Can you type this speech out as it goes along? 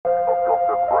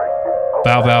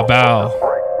Bow, bow, bow.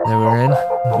 There we're in.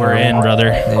 We're in, brother.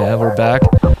 Yeah, we're back.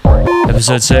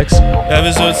 Episode 6.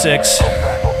 Episode 6.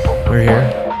 We're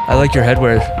here. I like your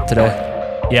headwear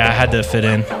today. Yeah, I had to fit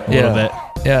in a little bit.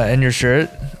 Yeah, and your shirt.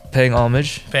 Paying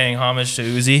homage. Paying homage to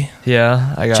Uzi.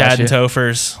 Yeah, I got Chad you. and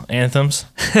Topher's anthems.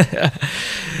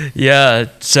 Yeah,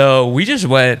 so we just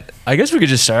went. I guess we could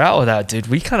just start out with that, dude.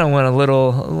 We kind of went a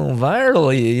little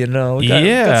virally, you know. We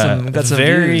got some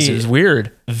views. It was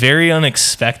weird. Very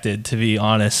unexpected, to be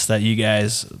honest, that you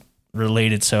guys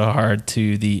related so hard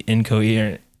to the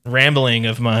incoherent rambling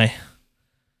of my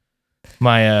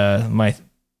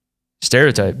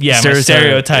stereotype. Yeah, my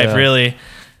stereotype, yeah. really.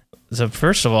 So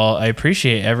first of all, I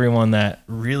appreciate everyone that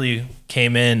really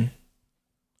came in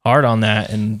hard on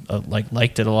that and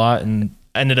liked it a lot and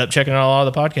ended up checking out a lot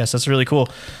of the podcasts. That's really cool.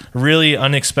 Really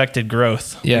unexpected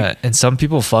growth. Yeah, and some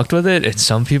people fucked with it and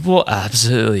some people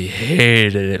absolutely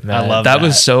hated it, man. I love that.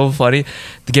 Was so funny.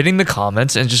 Getting the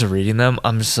comments and just reading them,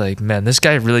 I'm just like, man, this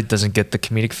guy really doesn't get the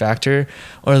comedic factor.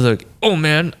 Or like, oh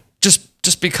man,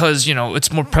 just because, you know,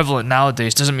 it's more prevalent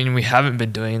nowadays doesn't mean we haven't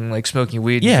been doing like smoking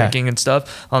weed and drinking and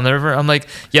stuff on the river. I'm like,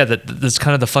 yeah, that's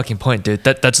kind of the fucking point, dude.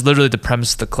 That's literally the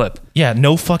premise of the clip. Yeah,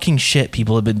 no fucking shit.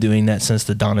 People have been doing that since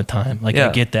the dawn of time. Like, yeah.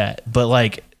 I get that. But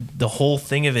like the whole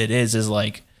thing of it is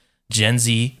like Gen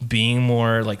Z being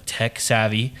more like tech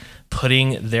savvy,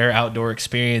 putting their outdoor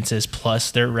experiences plus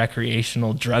their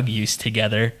recreational drug use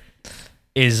together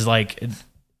is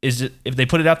if they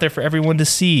put it out there for everyone to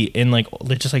see, and like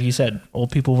just like you said, old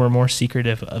people were more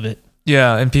secretive of it.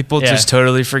 Yeah, and people just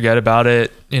totally forget about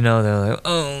it. You know, they're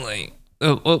like,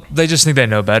 well, they just think they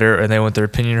know better and they want their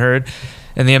opinion heard.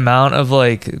 And the amount of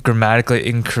like grammatically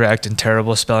incorrect and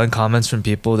terrible spelling comments from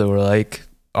people that were like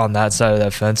on that side of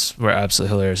that fence were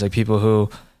absolutely hilarious. Like people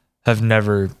who have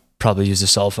never probably used a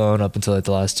cell phone up until like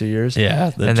the last 2 years.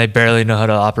 Yeah. And they barely know how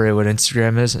to operate what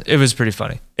Instagram is. It was pretty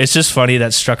funny. It's just funny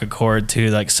that struck a chord too.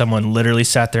 Like someone literally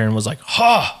sat there and was like,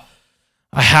 I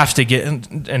have to get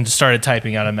and started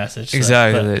typing out a message.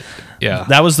 Exactly. Yeah.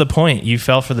 That was the point. You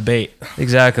fell for the bait.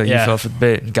 Exactly. Yeah. You fell for the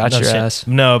bait. Got your ass.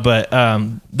 No, but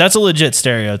that's a legit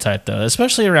stereotype though,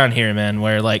 especially around here, man,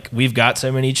 where like we've got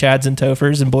so many Chads and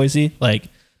Tophers in Boise. Like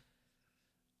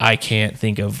I can't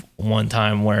think of one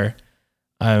time where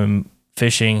I'm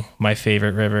fishing my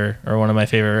favorite river or one of my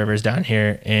favorite rivers down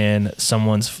here and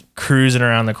someone's cruising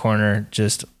around the corner,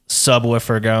 just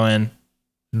subwoofer going,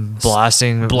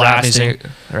 blasting rap music,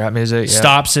 yeah.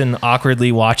 Stops and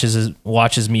awkwardly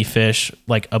watches me fish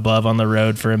like above on the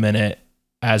road for a minute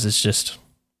as it's just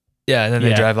and then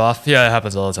they drive off. Yeah, it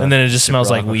happens all the time. And then it just smells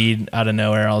like weed out of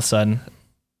nowhere all of a sudden.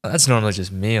 That's normally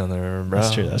just me on the river, bro.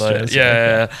 That's true. That's true.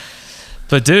 Yeah.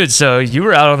 But dude, so you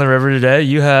were out on the river today.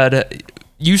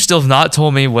 You still have not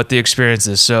told me what the experience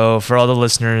is. So for all the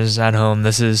listeners at home,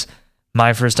 this is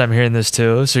my first time hearing this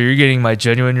too. So you're getting my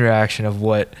genuine reaction of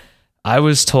what I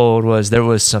was told was there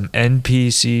was some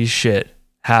NPC shit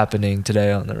happening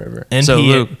today on the river. So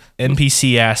Luke,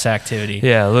 NPC ass activity.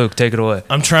 Yeah, Luke, take it away.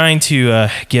 I'm trying to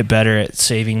get better at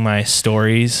saving my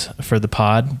stories for the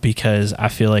pod because I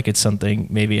feel like it's something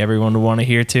maybe everyone would want to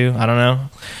hear too. I don't know.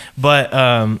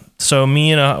 But so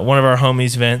me and one of our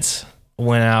homies, Vince,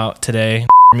 went out today.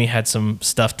 Me had some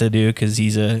stuff to do because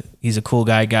he's a cool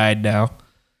guide now,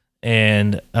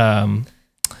 and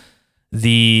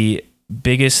the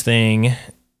biggest thing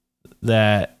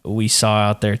that we saw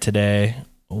out there today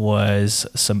was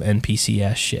some NPC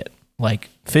ass shit. Like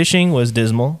fishing was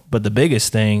dismal, but the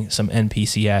biggest thing, some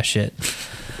NPC ass shit.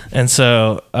 And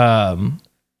so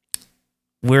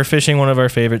we're fishing one of our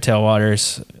favorite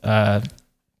tailwaters.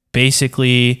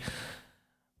 Basically,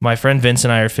 my friend Vince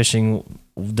and I are fishing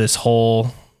this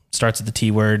hole, starts with the T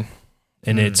word,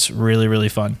 and it's really, really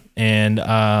fun. And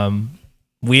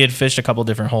we had fished a couple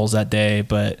different holes that day,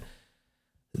 but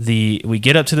we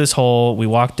get up to this hole, we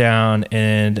walk down,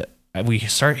 and we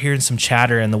start hearing some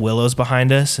chatter in the willows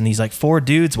behind us, and these like 4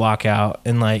 dudes walk out,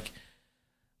 and like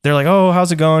they're like, "Oh,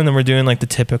 how's it going?" And we're doing like the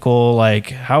typical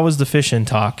like, "How was the fishing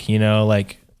talk?" You know,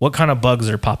 like what kind of bugs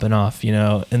are popping off, you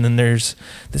know? And then there's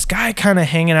this guy kind of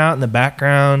hanging out in the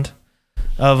background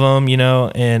of them, you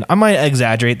know, and I might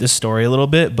exaggerate this story a little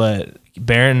bit, but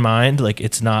bear in mind, like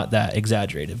it's not that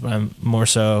exaggerated, but I'm more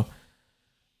so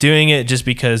doing it just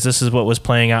because this is what was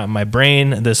playing out in my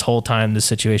brain this whole time this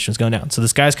situation was going down. So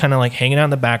this guy's kind of like hanging out in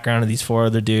the background of these 4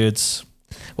 other dudes.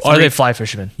 Are they fly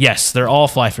fishermen? Yes, they're all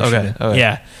fly fishermen. Okay.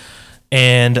 Yeah.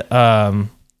 And,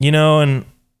 you know, and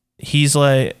he's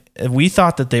like, we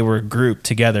thought that they were grouped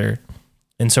together.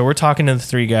 And so we're talking to the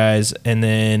 3 guys, and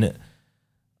then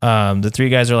the three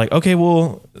guys are like, okay,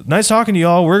 well, nice talking to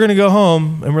y'all. We're going to go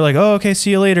home. And we're like, oh, okay,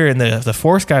 see you later. And the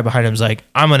fourth guy behind him is like,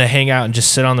 I'm going to hang out and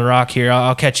just sit on the rock here.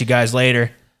 I'll catch you guys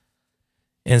later.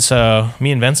 And so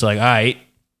me and Vince are like, all right.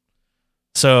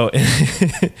 So,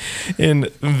 and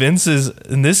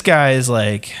this guy is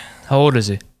like, how old is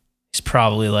he? He's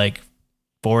probably like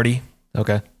 40.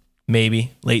 Okay.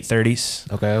 Maybe late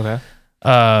 30s. Okay.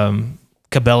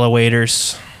 Cabela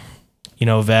waders,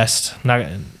 vest. Not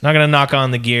gonna knock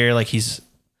on the gear. Like he's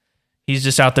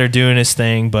just out there doing his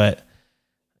thing, but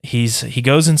he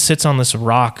goes and sits on this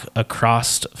rock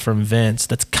across from Vince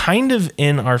that's kind of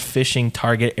in our fishing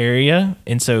target area.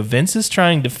 And so Vince is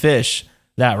trying to fish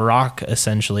that rock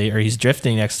essentially, or he's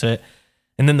drifting next to it.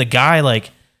 And then the guy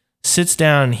like sits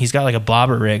down, he's got like a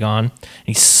bobber rig on, and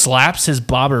he slaps his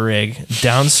bobber rig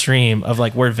downstream of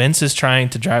like where Vince is trying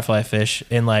to dry fly fish.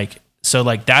 And like, so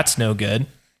like that's no good.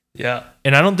 Yeah.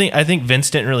 And I think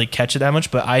Vince didn't really catch it that much,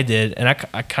 but I did. And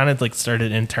I kind of like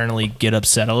started internally get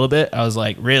upset a little bit. I was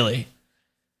like, really?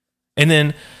 And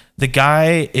then the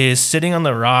guy is sitting on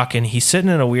the rock and he's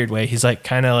sitting in a weird way. He's like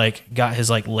kind of like got his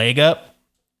like leg up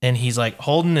and he's like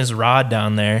holding his rod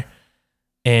down there.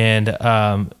 And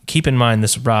keep in mind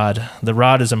the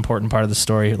rod is an important part of the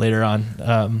story later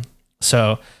on.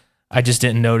 So I just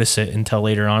didn't notice it until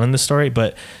later on in the story,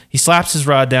 but he slaps his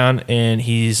rod down and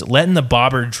he's letting the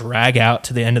bobber drag out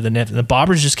to the end of the net. And the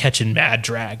bobber's just catching mad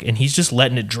drag and he's just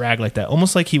letting it drag like that.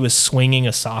 Almost like he was swinging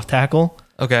a soft tackle.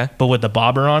 Okay. But with the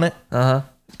bobber on it. Uh-huh.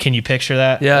 Can you picture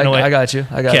that? Yeah, I got you.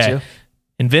 Okay.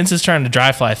 And Vince is trying to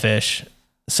dry fly fish.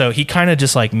 So he kind of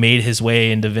just like made his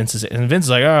way into Vince's, and Vince is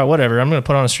like, oh, whatever. I'm going to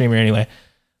put on a streamer anyway.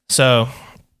 So,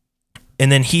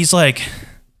 and then he's like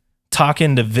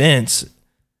talking to Vince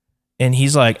and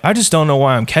he's like, I just don't know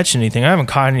why I'm catching anything. I haven't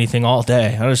caught anything all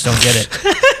day. I just don't get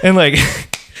it. And like,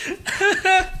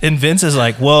 and Vince is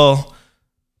like, well,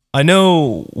 I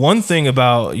know one thing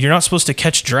about you're not supposed to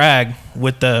catch drag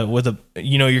with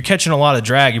you're catching a lot of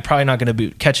drag. You're probably not going to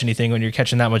catch anything when you're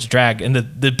catching that much drag. And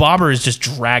the bobber is just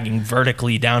dragging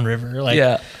vertically downriver. Like,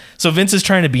 yeah. So Vince is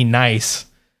trying to be nice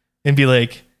and be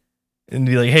like,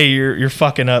 hey, you're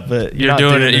fucking up, but you're not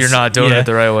doing it. You're not doing it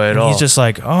the right way at all. He's just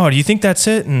like, oh, do you think that's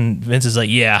it? And Vince is like,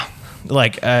 yeah.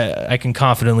 Like I can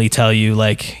confidently tell you,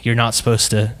 like you're not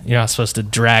supposed to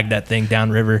drag that thing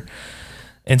downriver.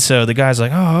 And so the guy's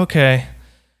like, oh, okay.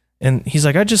 And he's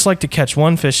like, I'd just like to catch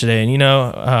one fish today.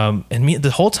 And,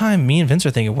 the whole time me and Vince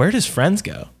are thinking, where does friends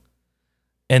go?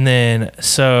 And then,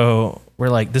 so we're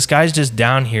like, this guy's just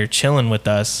down here chilling with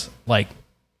us, like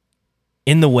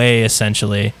in the way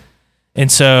essentially.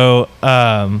 And so,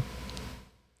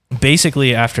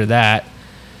 basically after that,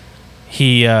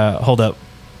 he, hold up,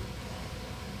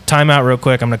 time out real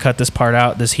quick. I'm going to cut this part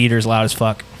out. This heater's loud as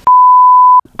fuck.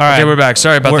 All right, okay, we're back.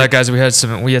 Sorry about that, guys. We had some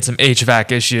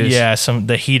HVAC issues. Yeah,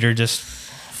 the heater just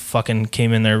fucking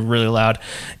came in there really loud.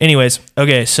 Anyways,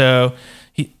 okay, so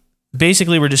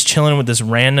basically we're just chilling with this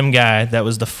random guy that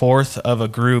was the fourth of a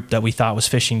group that we thought was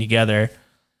fishing together.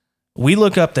 We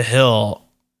look up the hill,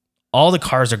 all the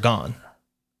cars are gone,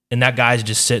 and that guy's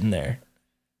just sitting there.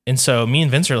 And so me and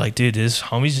Vince are like, dude, did his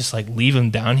homies just like leave him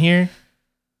down here?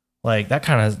 Like that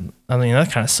kind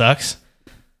of sucks.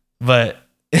 But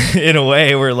in a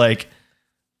way, we're like,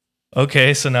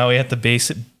 okay, so now we have to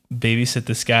babysit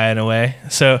this guy in a way.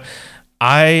 So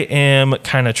I am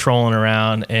kind of trolling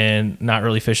around and not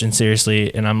really fishing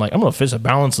seriously. And I'm like, I'm going to fish a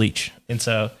balance leech. And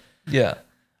so yeah,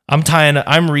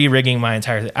 I'm re-rigging my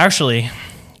entire thing. Actually,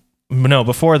 no,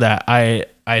 before that, I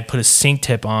had put a sink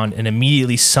tip on and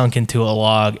immediately sunk into a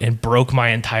log and broke my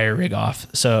entire rig off.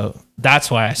 So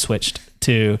that's why I switched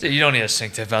to. Dude, you don't need a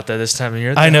sink tip out there this time of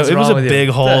year. I know, it was a big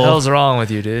hole. What the hell's wrong with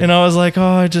you, dude? And I was like,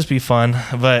 oh, it'd just be fun.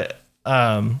 But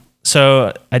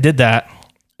so I did that,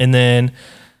 and then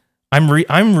I'm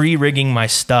re-rigging my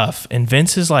stuff, and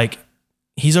Vince is like,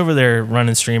 he's over there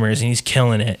running streamers and he's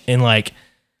killing it, and like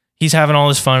he's having all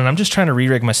this fun, and I'm just trying to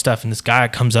re-rig my stuff, and this guy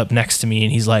comes up next to me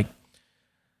and he's like,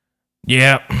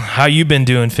 yeah, how you been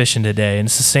doing fishing today? And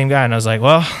it's the same guy, and I was like,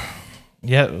 well,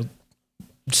 yeah,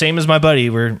 same as my buddy.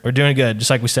 We're doing good, just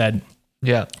like we said.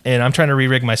 Yeah. And I'm trying to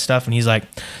re-rig my stuff, and he's like,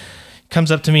 comes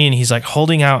up to me and he's like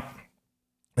holding out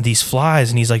these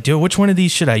flies, and he's like, dude, which one of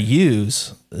these should I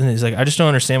use? And he's like, I just don't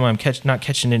understand why I'm not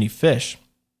catching any fish.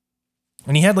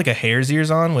 And he had like a hare's ears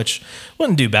on, which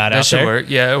wouldn't do bad out there. Work.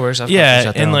 Yeah, it works.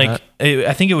 Yeah, and like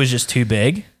I think it was just too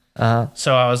big.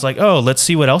 So I was like, oh, let's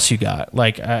see what else you got.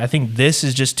 Like I think this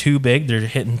is just too big. They're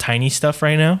hitting tiny stuff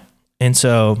right now. And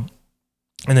so,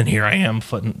 and then here I am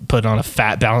putting on a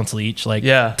fat balance leech, like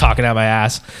talking out my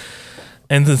ass.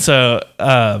 And then so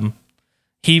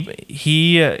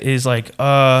he is like,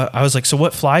 I was like, so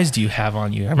what flies do you have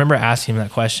on you? I remember asking him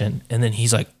that question, and then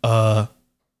he's like,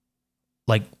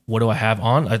 like, what do I have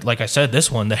on? Like I said,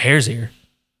 this one, the hare's ear.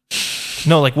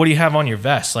 No, like, what do you have on your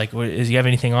vest? Like, do you have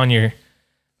anything on your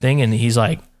thing? And he's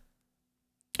like,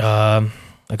 I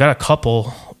got a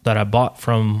couple that I bought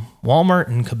from Walmart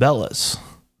and Cabela's.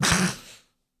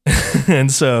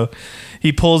 And so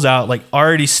he pulls out, like,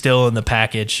 already still in the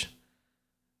package,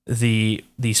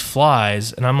 these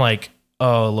flies, and I'm like,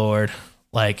 oh Lord,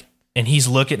 like, and he's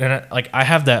looking, and I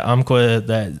have that Umpqua,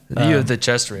 that you have the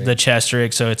chest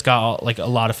rig, so it's got like a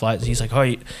lot of flies. He's like, oh,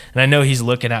 and I know he's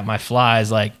looking at my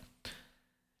flies, like,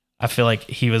 I feel like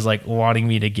he was like wanting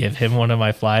me to give him one of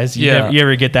my flies. You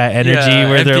ever get that energy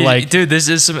where they're like, dude, this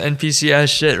is some NPC ass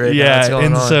shit right now. Yeah,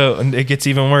 and so it gets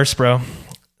even worse, bro.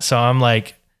 So I'm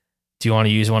like, do you want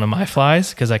to use one of my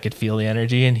flies? Because I could feel the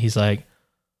energy, and he's like,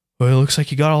 well, it looks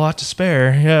like you got a lot to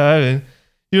spare. Yeah,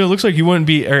 it looks like you wouldn't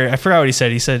be, or I forgot what he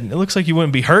said. He said, it looks like you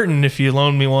wouldn't be hurting if you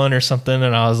loaned me one or something.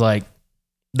 And I was like,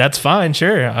 that's fine,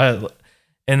 sure.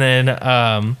 And then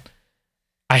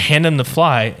I hand him the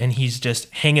fly, and he's just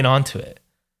hanging on to it.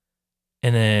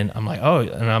 And then I'm like, oh,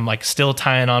 and I'm like still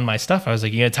tying on my stuff. I was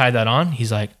like, you gonna tie that on?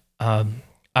 He's like, I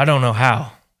don't know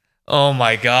how. Oh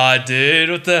my God, dude,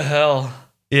 what the hell?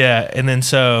 Yeah. And then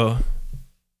so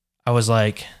I was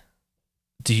like,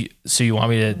 so you want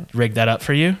me to rig that up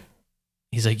for you?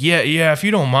 He's like, yeah, if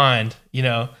you don't mind.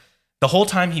 The whole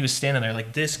time he was standing there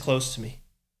like this close to me.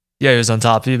 Yeah, he was on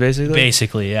top of you, basically?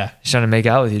 Basically, yeah. He's trying to make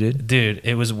out with you, dude. Dude,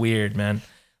 it was weird, man.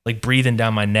 Like breathing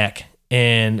down my neck.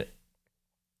 And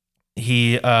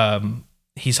he's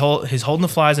holding the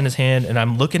flies in his hand, and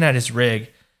I'm looking at his rig.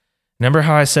 Remember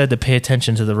how I said to pay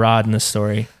attention to the rod in this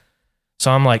story? So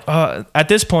I'm like, at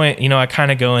this point, I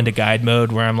kind of go into guide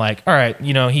mode where I'm like, all right,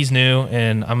 he's new,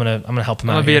 and I'm gonna help him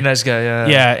out. I'm gonna be a nice guy, yeah.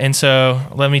 Yeah, and so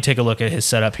let me take a look at his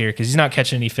setup here, because he's not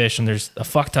catching any fish, and there's a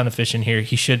fuck ton of fish in here.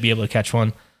 He should be able to catch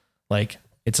one. Like,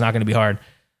 it's not gonna be hard.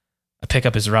 I pick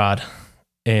up his rod,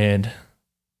 and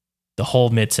the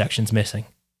whole midsection's missing,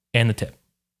 and the tip.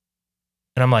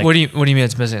 And I'm like, what do you mean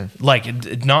it's missing? Like,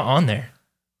 not on there.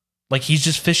 Like, he's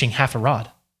just fishing half a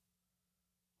rod.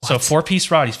 What? So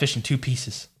 4-piece rod, he's fishing 2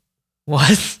 pieces.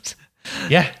 What?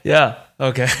 Yeah. Yeah.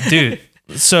 Okay. Dude.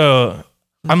 So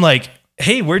I'm like,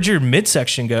 hey, where'd your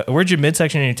midsection go? Where'd your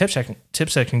midsection and your tip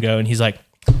section go? And he's like,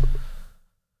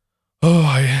 oh,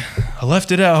 I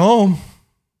left it at home.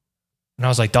 And I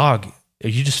was like, dog, are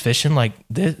you just fishing like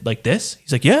this?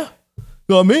 He's like, yeah.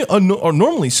 I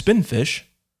normally spin fish,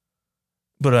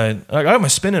 but I got my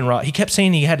spinning rod. He kept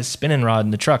saying he had a spinning rod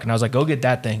in the truck, and I was like, go get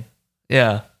that thing.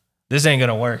 Yeah. This ain't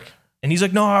gonna work. And he's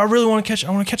like, no, I really want to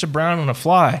catch a brown on a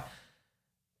fly.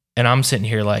 And I'm sitting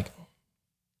here like,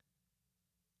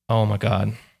 oh my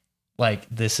God, like,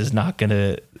 this is not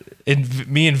gonna,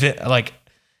 like,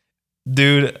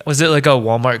 dude. Was it like a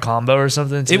Walmart combo or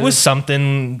something too? It was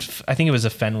something, I think it was a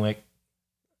Fenwick.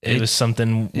 It was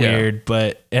something weird,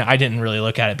 but I didn't really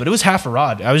look at it, but it was half a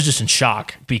rod. I was just in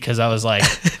shock because I was like,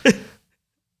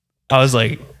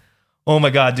 oh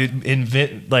my God,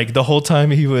 dude. Like, the whole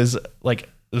time he was like,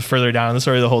 further down in the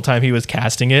story, the whole time he was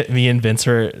casting it, me and Vince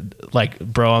were like,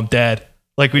 bro, I'm dead.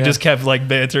 Like, we just kept like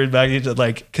bantering back,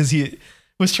 like, cause he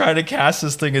was trying to cast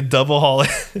this thing and double haul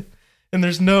it and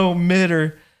there's no mid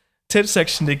or tip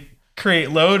section to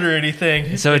create load or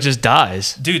anything. So it just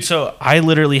dies. Dude, so I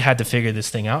literally had to figure this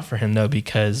thing out for him though,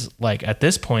 because like at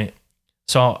this point,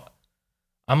 so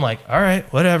I'm like, all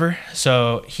right, whatever.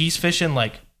 So he's fishing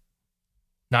like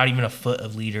not even a foot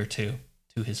of leader to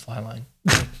his fly line.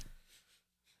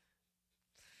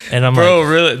 And I'm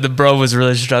the bro was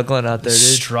really struggling out there, dude.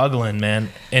 Struggling, man.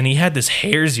 And he had this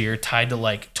hare's ear tied to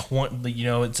like 20,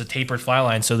 it's a tapered fly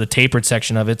line. So the tapered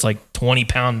section of it's like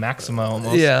 20-pound maxima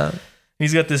almost. Yeah.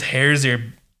 He's got this hare's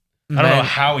ear. I don't know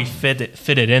how he fit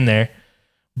it in there,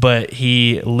 but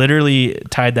he literally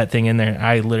tied that thing in there.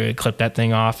 I literally clipped that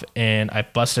thing off, and I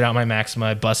busted out my maxima.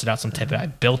 I busted out some tip. I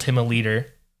built him a leader,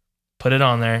 put it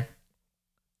on there,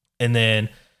 and then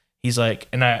he's like,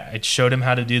 and I showed him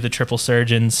how to do the triple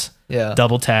surgeons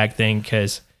double tag thing,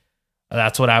 because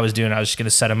that's what I was doing. I was just going to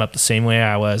set him up the same way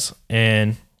I was.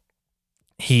 And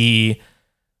he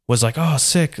was like, oh,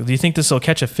 sick. Do you think this will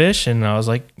catch a fish? And I was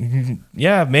like,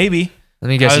 yeah, maybe. Let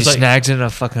me guess, he snagged in a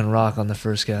fucking rock on the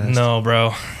first cast. No,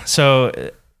 bro. So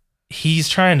he's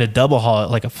trying to double haul it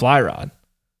like a fly rod,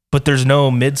 but there's no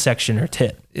midsection or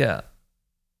tip. Yeah.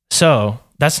 So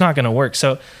that's not going to work.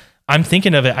 So I'm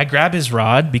thinking of it. I grab his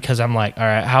rod because I'm like, all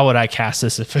right, how would I cast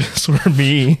this if this were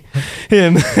me?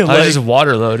 And I just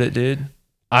water load it, dude.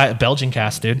 Belgian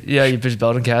cast, dude. Yeah, you just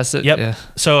Belgian cast it? Yep. Yeah.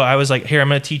 So I was like, here, I'm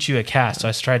going to teach you a cast. So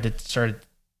I started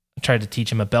tried to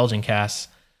teach him a Belgian cast,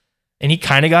 and he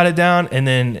kind of got it down. And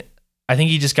then I think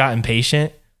he just got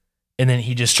impatient, and then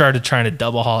he just started trying to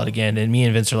double haul it again. And me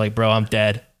and Vince are like, bro, I'm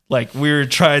dead. Like, we were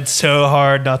trying so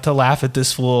hard not to laugh at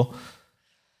this fool.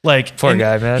 Like, poor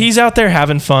guy, man. He's out there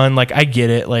having fun. Like, I get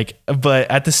it. Like, but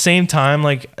at the same time,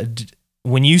 like,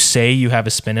 when you say you have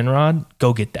a spinning rod,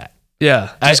 go get that.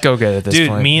 Yeah, just go get it at this point.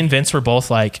 Dude, me and Vince were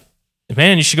both like,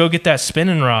 man, you should go get that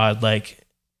spinning rod. Like,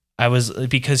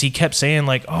 because he kept saying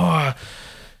like, oh,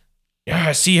 yeah,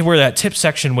 I see where that tip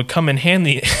section would come in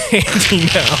handy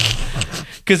now.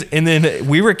 And then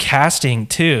we were casting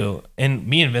too, and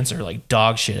me and Vince are like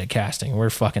dog shit at casting. We're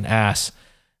fucking ass.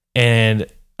 And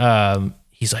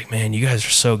he's like, man, you guys are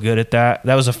so good at that.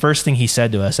 That was the first thing he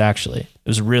said to us, actually. It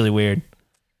was really weird.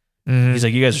 Mm-hmm. He's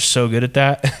like, you guys are so good at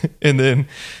that. And then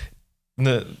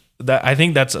I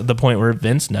think that's the point where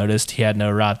Vince noticed he had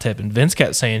no rod tip, and Vince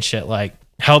kept saying shit like,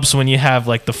 helps when you have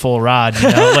like the full rod, you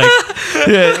know? Like,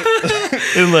 yeah.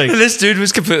 And like, this dude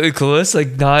was completely clueless,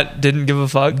 like didn't give a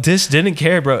fuck. Just didn't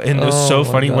care, bro. And it was so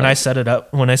funny when I set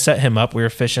him up, we were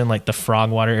fishing like the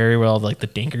frog water area where all like the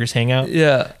dinkers hang out.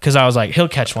 Yeah. Cause I was like, he'll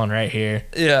catch one right here.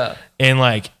 Yeah. And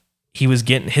like, he was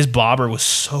getting, his bobber was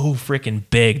so freaking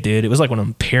big, dude. It was like one of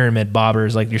them pyramid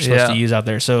bobbers like you're supposed to use out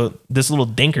there. So this little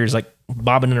dinker's like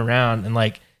bobbing it around, and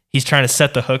like he's trying to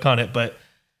set the hook on it, but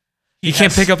you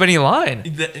can't pick up any line.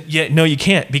 No, you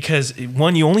can't, because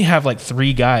one, you only have like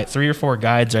 3 or 4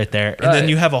 guides right there. And then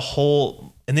you have a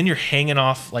whole, and then you're hanging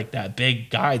off like that big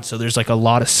guide. So there's like a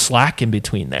lot of slack in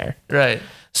between there. Right.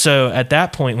 So at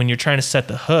that point, when you're trying to set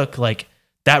the hook, like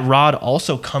that rod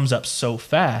also comes up so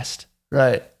fast.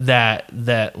 Right.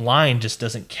 That line just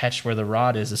doesn't catch where the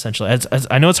rod is, essentially.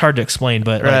 I know it's hard to explain,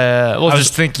 but like, well, you're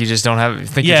trying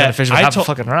to fish with half a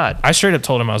fucking rod. I straight up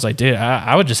told him, I was like, dude,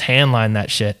 I would just hand line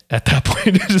that shit at that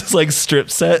point. Just like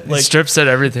strip set. Like strip set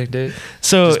everything, dude.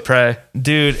 So just pray.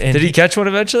 Dude. And did he catch one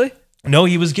eventually? No,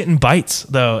 he was getting bites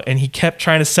though, and he kept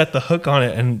trying to set the hook on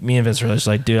it, and me and Vince were just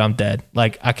like, dude, I'm dead.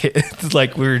 Like I can't,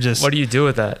 like we were just. What do you do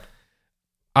with that?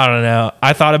 I don't know.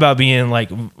 I thought about being like,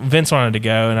 Vince wanted to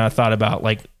go, and I thought about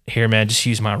like, here, man, just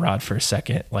use my rod for a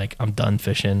second. Like, I'm done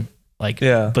fishing. Like,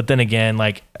 yeah. But then again,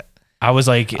 like, I was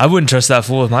like, I wouldn't trust that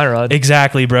fool with my rod.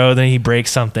 Exactly, bro. Then he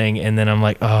breaks something, and then I'm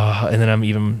like, oh, and then I'm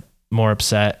even more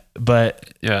upset.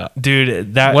 But yeah,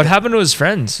 dude, what happened to his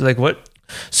friends? Like, what?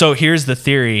 So here's the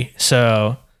theory.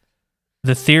 So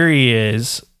the theory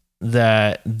is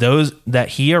that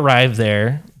he arrived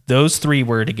there. Those 3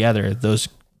 were together. Those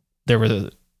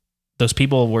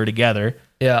people were together.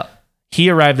 Yeah. He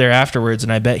arrived there afterwards,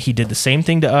 and I bet he did the same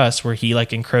thing to us, where he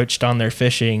like encroached on their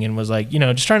fishing and was like, you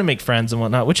know, just trying to make friends and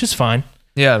whatnot, which is fine.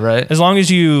 Yeah, right. As long as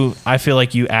I feel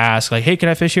like you ask, like, hey, can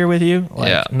I fish here with you?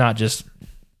 Like, not just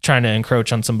trying to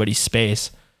encroach on somebody's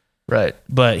space. Right.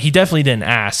 But he definitely didn't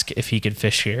ask if he could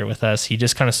fish here with us. He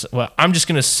just kind of, well, I'm just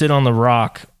going to sit on the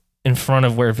rock in front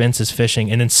of where Vince is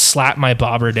fishing and then slap my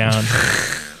bobber down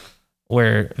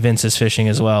where Vince is fishing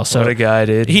as well. So what a guy,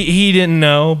 dude. He didn't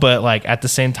know, but like at the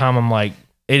same time, I'm like,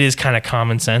 it is kind of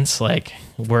common sense. Like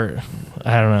I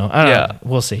don't know.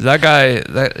 We'll see. That guy,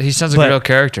 he sounds like a real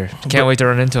character. Can't wait to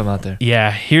run into him out there.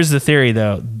 Yeah. Here's the theory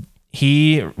though.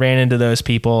 He ran into those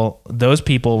people. Those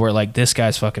people were like, this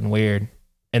guy's fucking weird.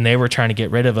 And they were trying to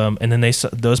get rid of him. And then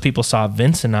those people saw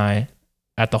Vince and I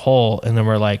at the hole, and then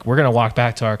we're like, we're gonna walk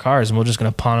back to our cars and we're just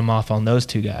gonna pawn him off on those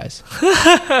 2 guys.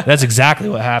 That's exactly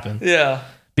what happened. Yeah.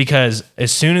 Because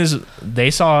as soon as they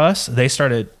saw us, they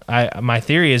started. My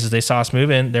theory is they saw us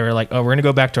moving. They were like, "Oh, we're gonna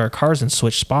go back to our cars and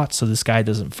switch spots so this guy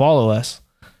doesn't follow us."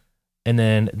 And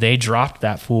then they dropped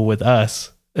that fool with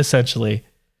us essentially,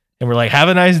 and we're like, "Have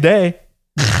a nice day."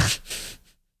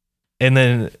 And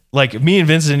then, like, me and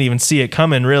Vince didn't even see it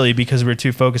coming, really, because we were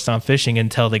too focused on fishing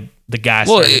until the guys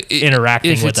started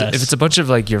interacting with us. If it's a bunch of,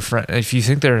 like, your friends, if you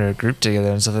think they're in a group together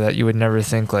and stuff like that, you would never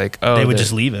think, like, oh. They would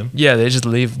just leave him. Yeah, they just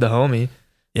leave the homie.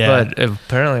 Yeah. But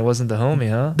apparently it wasn't the homie,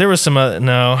 huh? There was some other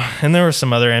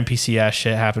NPC ass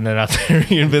shit happening out there.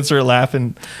 Me and Vince were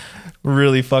laughing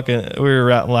really fucking hard.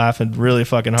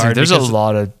 Dude, there's a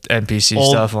lot of NPC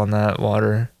stuff on that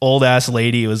water. Old ass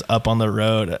lady was up on the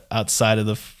road outside of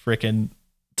the freaking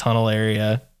tunnel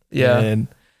area. Yeah. And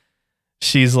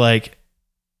she's like,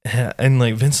 and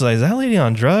like Vince is like, is that lady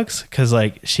on drugs? Cause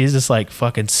like she's just like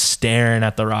fucking staring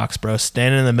at the rocks, bro.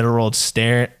 Standing in the middle of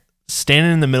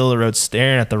the road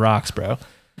staring at the rocks, bro.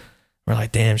 We're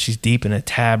like, damn, she's deep in a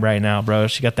tab right now, bro.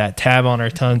 She got that tab on her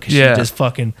tongue because she just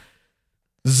fucking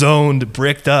zoned,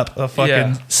 bricked up,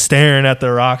 staring at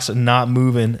the rocks and not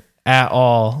moving at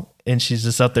all. And she's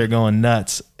just up there going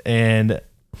nuts. And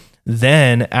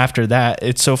then after that,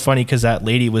 it's so funny because that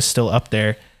lady was still up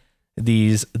there.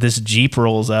 this Jeep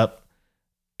rolls up.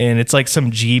 And it's like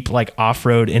some Jeep like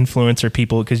off-road influencer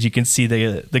people, because you can see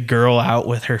the girl out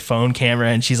with her phone camera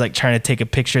and she's like trying to take a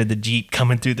picture of the Jeep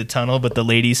coming through the tunnel, but the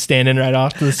lady's standing right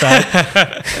off to the side.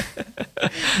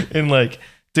 And like,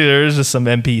 dude, there's just some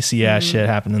NPC ass shit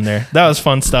happening there. That was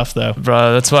fun stuff though.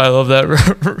 Bro, that's why I love that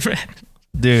river, man.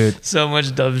 Dude. So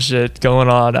much dumb shit going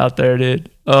on out there, dude.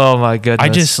 Oh my goodness. I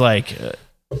just like,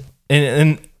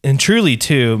 and truly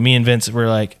too, me and Vince were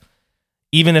like,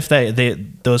 even if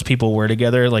those people were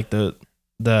together, like the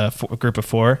group of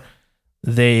 4,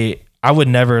 I would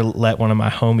never let one of my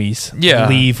homies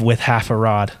leave with half a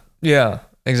rod. Yeah,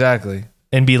 exactly.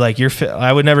 And be like,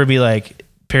 I would never be like,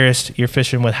 Paris, you're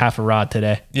fishing with half a rod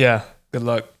today. Yeah. Good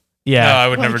luck. Yeah. No, I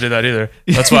would never do that either.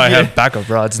 That's why I have backup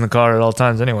rods in the car at all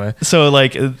times anyway. So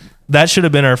like that should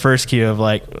have been our first cue of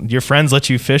like, your friends let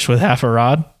you fish with half a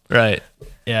rod. Right.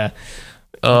 Yeah.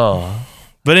 Oh.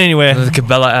 But anyway, the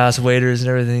Cabela ass waders and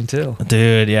everything too.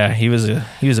 Dude, yeah, he was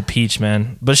a peach,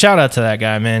 man. But shout out to that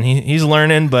guy, man. He's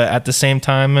learning, but at the same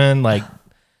time, man, like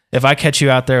if I catch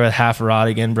you out there with half a rod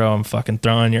again, bro, I'm fucking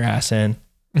throwing your ass in.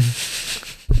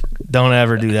 Don't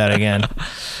ever do that again.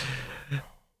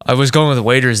 I was going with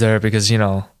waders there because,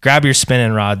 grab your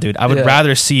spinning rod, dude. I would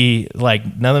rather see, like,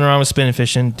 nothing wrong with spinning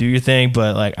fishing, do your thing,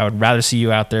 but like I would rather see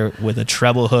you out there with a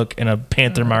treble hook and a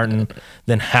Panther Martin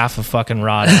than half a fucking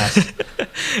rod ass.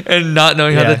 And not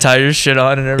knowing how to tie your shit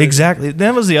on and everything. Exactly.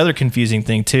 That was the other confusing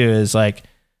thing too, is like,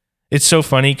 it's so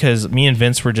funny because me and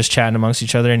Vince were just chatting amongst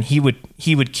each other, and he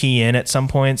would key in at some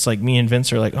points. Like me and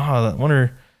Vince are like, oh, I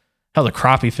wonder how the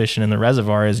crappie fishing in the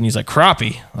reservoir is. And he's like,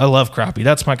 crappie. I love crappie.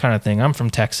 That's my kind of thing. I'm from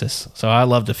Texas, so I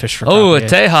love to fish for crappie. Oh, a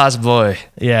Tejas boy.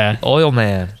 Yeah. Oil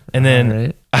man. And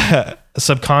then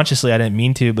subconsciously, I didn't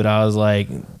mean to, but I was like,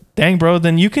 dang, bro,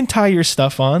 then you can tie your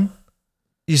stuff on.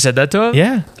 You said that to him?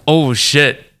 Yeah. Oh,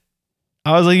 shit.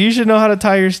 I was like, you should know how to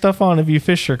tie your stuff on if you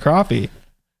fish for crappie.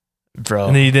 Bro.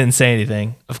 And then he didn't say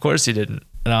anything. Of course he didn't.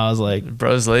 And I was like,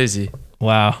 bro's lazy.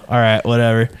 Wow. All right,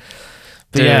 whatever.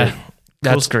 But dude, yeah.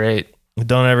 That's great.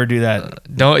 Don't ever do that.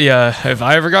 If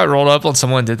I ever got rolled up on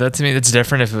someone did that to me, it's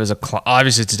different if it was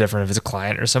obviously it's different if it's a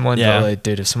client or someone. Yeah. But like,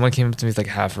 dude, if someone came up to me with like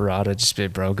half a rod, I'd just be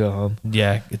like, bro, go home.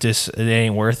 Yeah. It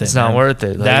ain't worth it. It's not worth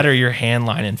it. Like, that or your hand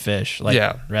line and fish. Like,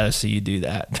 yeah. rather see you do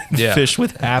that. Yeah. Fish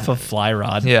with half a fly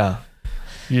rod. Yeah.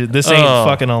 This ain't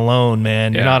fucking alone,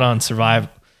 man. You're not on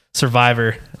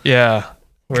Survivor. Yeah.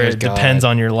 Where it depends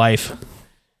on your life.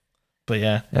 But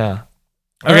yeah. Yeah.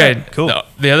 Okay, right, cool.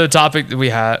 The other topic that we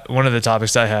had, one of the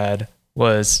topics I had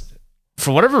was, for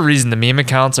whatever reason, the meme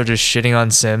accounts are just shitting on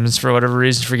Sims for whatever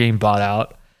reason for getting bought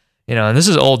out. And this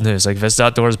is old news. Like Vista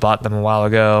Outdoors bought them a while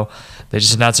ago. They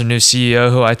just announced a new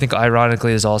CEO who I think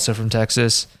ironically is also from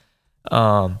Texas.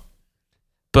 But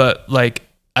like,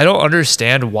 I don't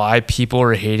understand why people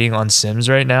are hating on Sims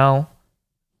right now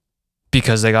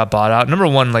because they got bought out. Number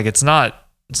one, like it's not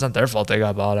their fault they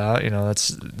got bought out.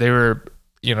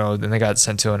 Then they got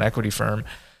sent to an equity firm.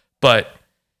 But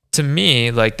to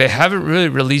me, like they haven't really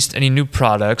released any new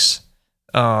products.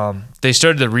 They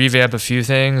started to revamp a few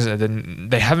things, and then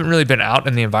they haven't really been out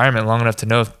in the environment long enough to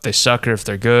know if they suck or if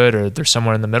they're good or they're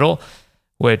somewhere in the middle,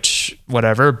 which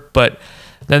whatever. But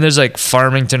then there's like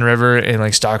Farmington River and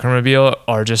like Stockholm Mobile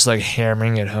are just like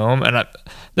hammering it home. And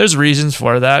there's reasons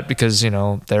for that because,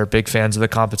 they're big fans of the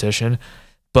competition.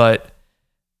 But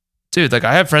dude, like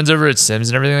I have friends over at Sims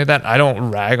and everything like that. I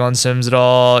don't rag on Sims at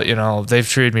all. They've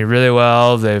treated me really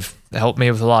well. They've helped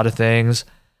me with a lot of things.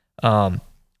 And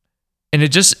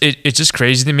it's just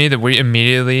crazy to me that we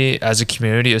immediately as a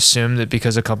community assume that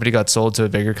because a company got sold to a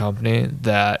bigger company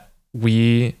that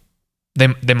they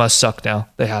must suck now.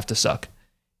 They have to suck.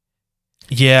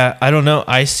 Yeah, I don't know.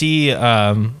 I see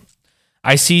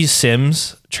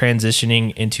Sims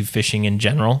transitioning into fishing in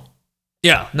general.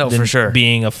 Yeah, no, for sure.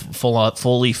 Being a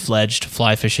fully fledged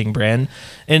fly fishing brand.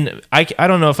 And I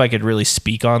don't know if I could really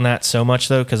speak on that so much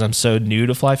though, because I'm so new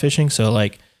to fly fishing. So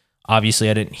like, obviously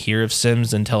I didn't hear of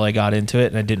Sims until I got into it,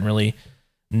 and I didn't really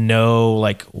know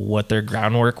like what their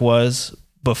groundwork was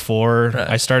before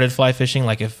I started fly fishing.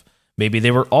 Like if maybe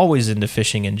they were always into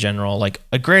fishing in general. Like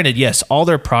granted, yes, all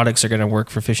their products are going to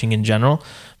work for fishing in general.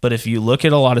 But if you look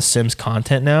at a lot of Sims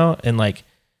content now, and like,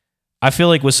 I feel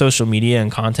like with social media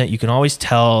and content, you can always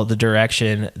tell the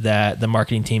direction that the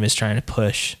marketing team is trying to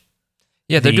push.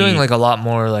 Yeah, they're doing like a lot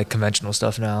more like conventional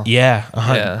stuff now. Yeah.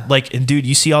 Yeah. Like, and dude,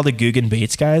 you see all the Guggen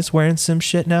Baits guys wearing Sim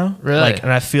shit now? Really? Like,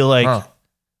 and I feel like,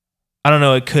 I don't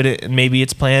know, maybe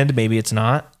it's planned, maybe it's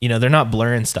not. They're not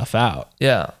blurring stuff out.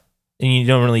 Yeah. And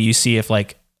you see if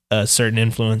like a certain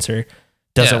influencer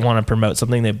doesn't want to promote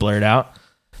something, they blur it out.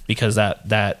 because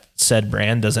that said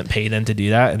brand doesn't pay them to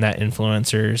do that, and that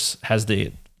influencers has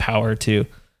the power to,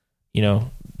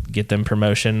 get them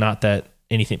promotion. Not that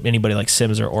anybody like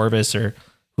Sims or Orvis or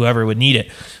whoever would need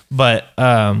it, but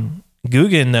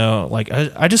Goin though, like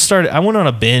I went on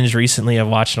a binge recently of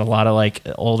watching a lot of like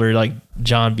older like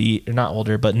John B, or not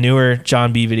older but newer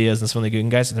John B videos and some of the Goin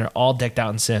guys, and they're all decked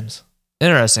out in Sims.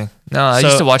 Interesting. No, I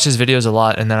used to watch his videos a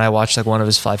lot, and then I watched like one of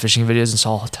his fly fishing videos and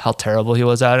saw how terrible he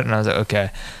was at it, and I was like, okay,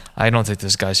 I don't take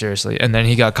this guy seriously. And then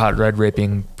he got caught red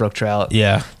raping brook trout.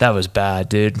 Yeah, that was bad,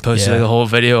 dude. Posted like a whole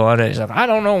video on it. He's like, I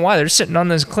don't know why they're sitting on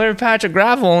this clear patch of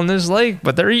gravel in this lake,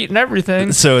 but they're eating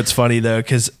everything. So it's funny though,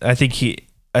 because I think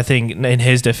in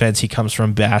his defense, he comes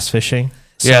from bass fishing.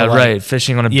 So yeah, like, right.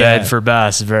 Fishing on a bed for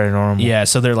bass is very normal. Yeah,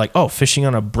 so they're like, oh, fishing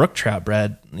on a brook trout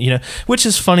bed, which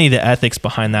is funny, the ethics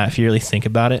behind that, if you really think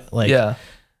about it. Like,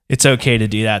 it's okay to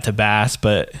do that to bass,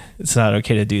 but it's not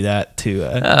okay to do that to...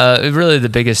 really, the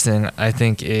biggest thing, I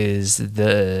think, is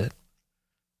the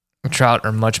trout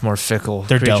are much more fickle.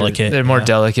 They're creatures. Delicate. They're more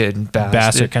delicate than bass.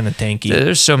 Bass are kind of tanky.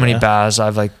 There's so many bass.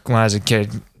 I've, like, when I was a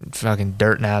kid, fucking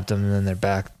dirt napped them, and then they're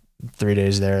back 3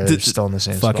 days there, they're still in the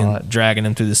same fucking spot, dragging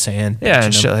them through the sand,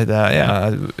 and shit like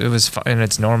that. It was fine, and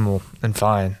it's normal and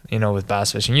fine, with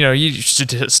bass fishing. You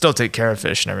should still take care of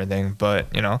fish and everything, but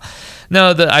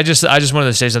I just wanted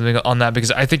to say something on that,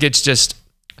 because I think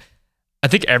I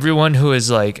think everyone who is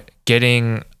like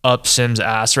getting up Sim's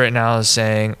ass right now is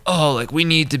saying, oh, like we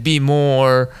need to be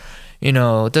more,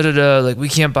 like we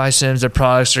can't buy Sims, their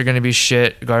products are going to be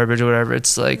shit, garbage or whatever.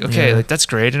 It's like, okay, like that's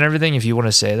great and everything if you want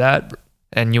to say that,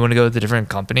 and you want to go with a different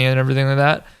company and everything like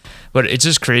that. But it's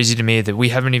just crazy to me that we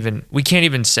can't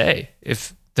even say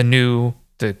if the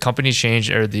company change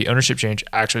or the ownership change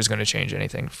actually is going to change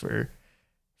anything for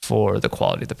the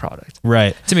quality of the product.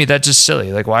 Right. To me, that's just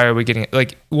silly. Like, why are we getting,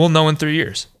 like, we'll know in 3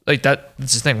 years. Like,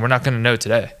 that's the thing. We're not going to know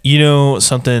today.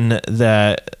 Something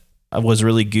that was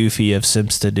really goofy of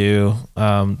Sims to do,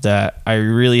 that I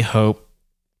really hope,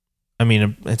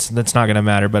 that's not going to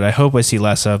matter, but I hope I see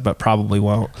less of, but probably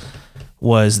won't,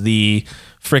 was the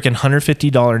freaking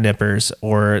 $150 nippers,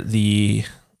 or the...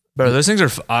 Bro, those things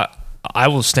are... I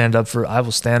will stand up for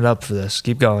this.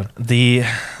 Keep going. The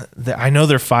I know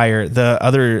they're fire. The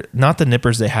other, not the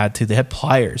nippers they had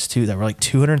pliers too that were like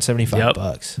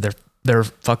 $275. They're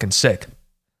fucking sick.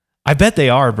 I bet they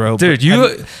are, bro. Dude, have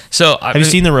you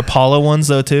seen the Rapala ones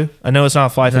though too? I know it's not a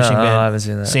fly fishing band. No, I haven't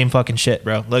seen that. Same fucking shit,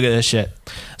 bro. Look at this shit.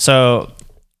 So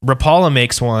Rapala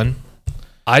makes one.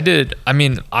 I did.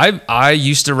 I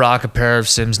used to rock a pair of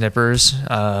Sims nippers.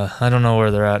 I don't know where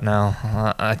they're at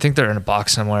now. I think they're in a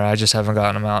box somewhere. I just haven't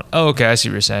gotten them out. Oh, okay. I see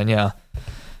what you're saying. Yeah.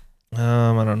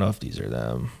 I don't know if these are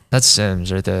them. That's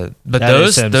Sims right there. But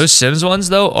those Sims ones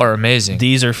though are amazing.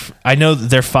 These are. I know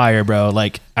they're fire, bro.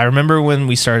 Like I remember when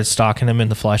we started stocking them in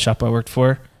the fly shop I worked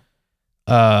for.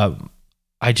 I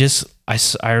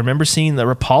remember seeing the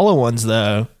Rapala ones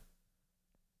though,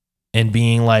 and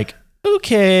being like,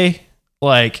 okay.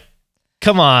 Like,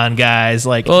 come on, guys.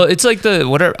 Like, well, it's like the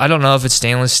whatever. I don't know if it's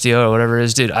stainless steel or whatever it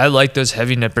is, dude. I like those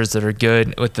heavy nippers that are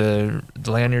good with the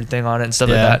lanyard thing on it and stuff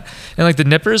like that. And like the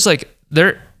nippers, like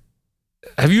they're.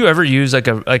 Have you ever used like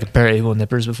a pair of Able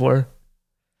nippers before?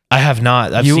 I have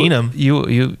not. I've seen them.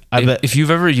 If you've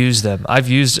ever used them, I've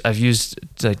used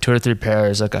like 2 or 3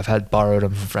 pairs. Like I've had borrowed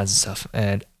them from friends and stuff,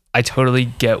 and I totally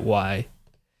get why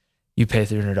you pay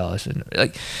 $300.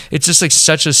 Like it's just like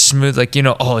such a smooth, like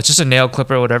it's just a nail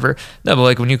clipper or whatever. No, but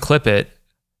like when you clip it,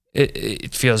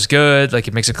 it feels good. Like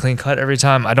it makes a clean cut every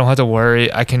time. I don't have to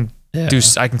worry. I can I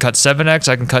can cut 7x,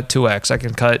 I can cut 2x, I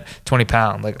can cut 20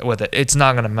 pound. Like with it, it's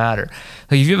not gonna matter.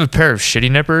 Like if you have a pair of shitty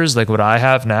nippers like what I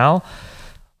have now,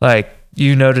 like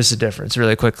you notice a difference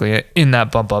really quickly in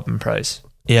that bump up in price.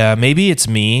 Yeah, maybe it's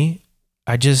me.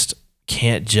 I just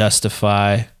can't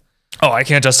justify. Oh, I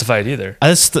can't justify it either.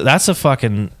 That's a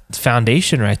fucking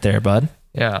foundation right there, bud.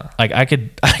 Yeah. Like I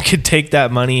could take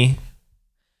that money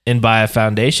and buy a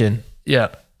foundation. Yeah.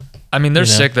 They're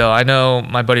sick though. I know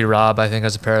my buddy Rob, I think,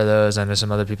 has a pair of those. I know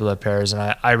some other people have pairs,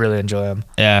 and I really enjoy them.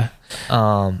 Yeah.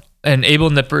 And Able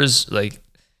nippers, like,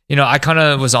 I kind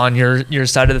of was on your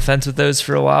side of the fence with those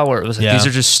for a while, where it was like, these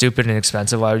are just stupid and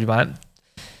expensive. Why would you buy them?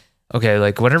 Okay.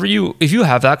 Like if you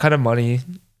have that kind of money,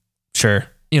 sure.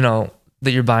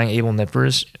 That you're buying Able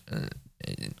nippers,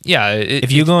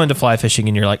 if you go into fly fishing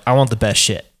and you're like, I want the best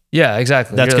shit. Yeah,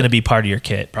 exactly. That's going to be part of your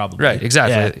kit, probably. Right,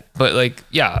 exactly. Yeah. But like,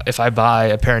 if I buy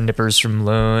a pair of nippers from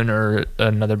Loon or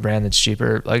another brand that's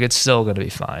cheaper, like it's still going to be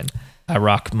fine. I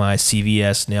rock my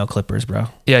CVS nail clippers, bro.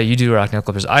 Yeah, you do rock nail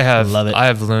clippers. I love it. I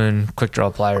have Loon quick draw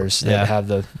pliers that have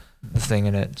the thing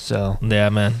in it. So yeah,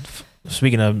 man.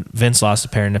 Speaking of, Vince lost a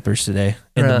pair of nippers today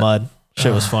in the mud.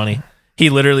 Shit was funny. He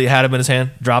literally had him in his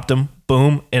hand, dropped him,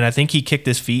 boom, and I think he kicked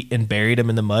his feet and buried him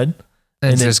in the mud.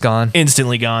 And it's just gone.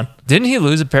 Instantly gone. Didn't he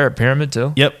lose a pair of pyramid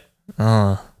too? Yep.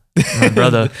 Oh, my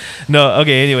brother. No,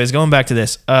 okay, anyways, going back to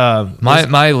this.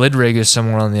 My lid rig is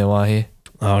somewhere on the Oahe.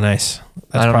 Oh, nice.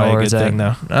 That's I don't probably know where a good thing,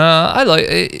 though. I like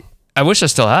it. I wish I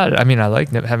still had it. I mean, I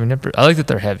like having nippers. I like that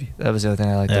they're heavy. That was the other thing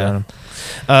I liked about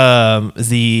them.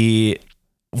 The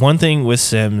one thing with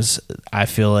Sims, I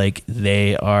feel like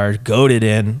they are goated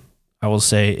in, I will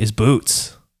say, is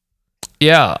boots.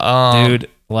 Yeah. Dude,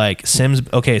 like Sims.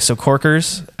 Okay, so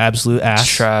Corkers, absolute ass.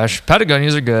 Trash.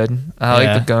 Patagonias are good. I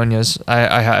like Begonias.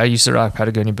 I used to rock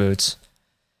Patagonia boots.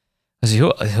 Let's see,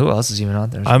 who else is even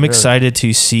out there? I'm excited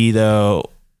to see, though,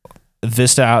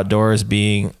 Vista Outdoors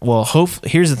being, well,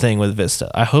 here's the thing with Vista.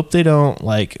 I hope they don't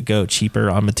like go cheaper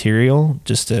on material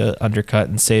just to undercut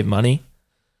and save money.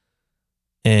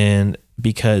 And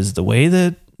because the way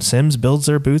that Sims builds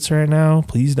their boots right now,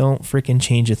 please don't freaking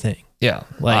change a thing. Yeah.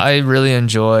 Like, I really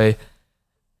enjoy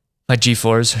my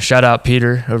G4s. Shout out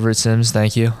Peter over at Sims.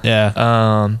 Thank you. Yeah.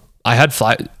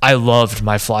 I loved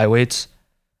my flyweights,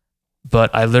 but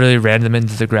I literally ran them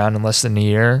into the ground in less than a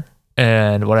year.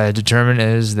 And what I had determined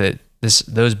is that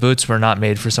those boots were not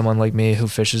made for someone like me who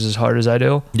fishes as hard as I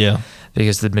do. Yeah.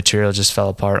 Because the material just fell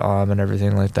apart on them and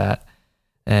everything like that.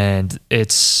 And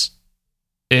it's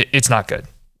not good.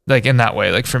 Like in that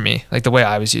way, like for me, like the way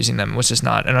I was using them was just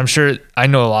not. And I'm sure I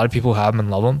know a lot of people who have them and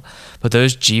love them, but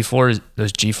those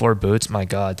G4 boots, my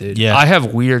God, dude. Yeah. I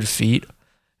have weird feet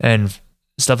and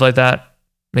stuff like that.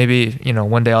 Maybe,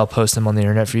 one day I'll post them on the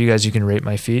internet for you guys. You can rate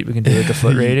my feet. We can do like a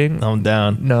foot rating. I'm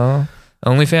down. No.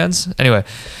 OnlyFans? Anyway.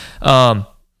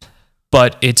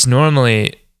 But it's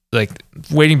normally like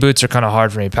wading boots are kind of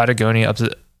hard for me. Patagonia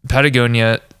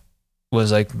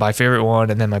was like my favorite one.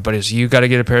 And then my buddy was, you got to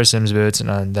get a pair of Sims boots.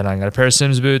 And then I got a pair of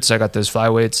Sims boots. I got those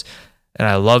flyweights and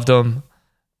I loved them.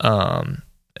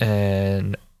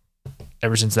 And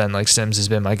ever since then, like Sims has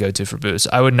been my go-to for boots.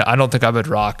 I don't think I would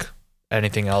rock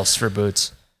anything else for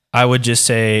boots. I would just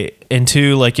say, and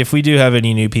two, like if we do have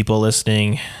any new people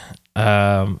listening,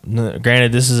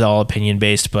 granted this is all opinion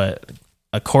based, but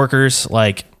a Corkers,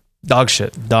 like dog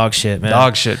shit, man.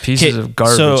 Dog shit, pieces of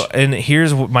garbage. So, and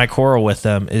here's what my quarrel with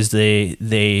them is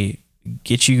they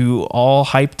get you all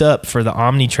hyped up for the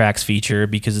OmniTrax feature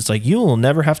because it's like, you will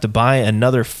never have to buy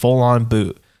another full on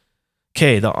boot.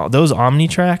 Okay. Those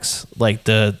OmniTrax, like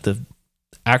the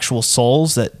actual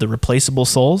soles, the replaceable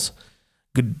soles,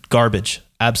 good garbage.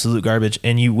 Absolute garbage.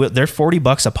 And they're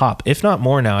 $40 a pop, if not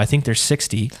more now. I think they're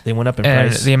 60. They went up in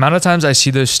price. The amount of times I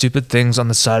see those stupid things on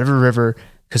the side of a river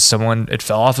because it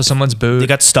fell off of someone's boot. They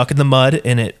got stuck in the mud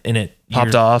and it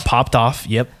popped off.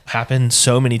 Yep. Happened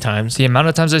so many times. The amount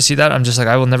of times I see that, I'm just like,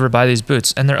 I will never buy these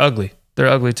boots. And they're ugly. They're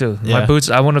ugly too. Yeah. My boots,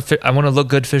 I want to look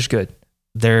good, fish good.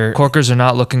 Their Corkers are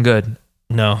not looking good.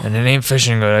 No. And it ain't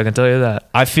fishing good, I can tell you that.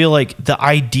 I feel like the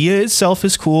idea itself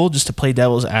is cool, just to play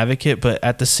devil's advocate, but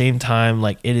at the same time,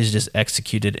 like it is just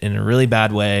executed in a really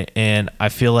bad way. And I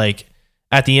feel like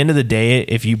at the end of the day,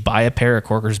 if you buy a pair of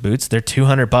Corkers boots, they're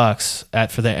 $200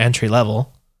 for the entry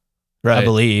level, right? I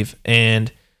believe.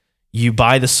 And you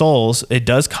buy the soles, it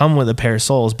does come with a pair of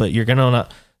soles, but you're gonna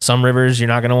some rivers you're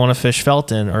not gonna want to fish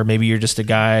felt in, or maybe you're just a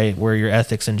guy where your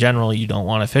ethics in general, you don't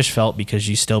want to fish felt because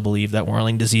you still believe that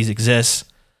whirling disease exists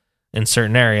in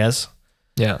certain areas.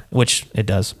 Yeah, which it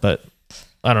does, but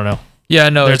I don't know. Yeah,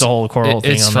 no, there's a whole coral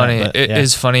thing. It's on funny. That, it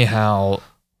is funny how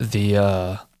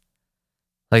the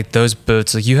like those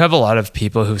boots. Like you have a lot of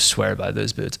people who swear by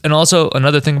those boots. And also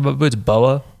another thing about boots,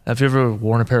 boa. Have you ever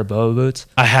worn a pair of boa boots?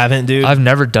 I haven't, dude. I've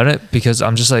never done it because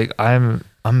I'm just like I'm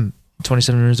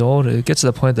 27 years old. It gets to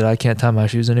the point that I can't tie my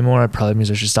shoes anymore. It probably means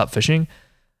I should stop fishing.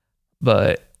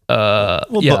 But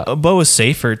yeah, boa's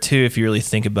safer too if you really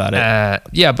think about it.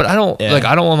 Yeah, but I don't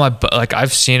want like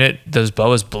I've seen it. Those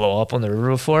boas blow up on the river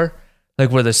before. Like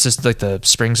where the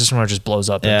spring system where it just blows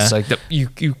up. And it's like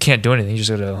you can't do anything. You just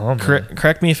go to home.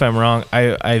 Correct me if I'm wrong.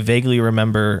 I vaguely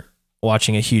remember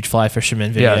watching a huge fly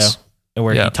fisherman video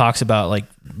where he talks about like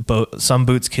some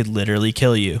boots could literally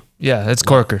kill you. Yeah, it's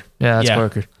Corker. Yeah, it's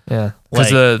Corker. Yeah,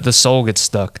 because the sole gets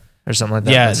stuck or something like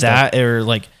that. Yeah, that or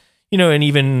like, and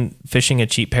even fishing a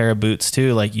cheap pair of boots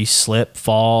too, like you slip,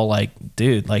 fall, like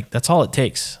dude, like that's all it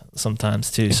takes sometimes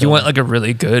too. If you want like a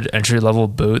really good entry level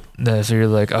boot, that if you're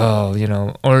like,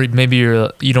 or maybe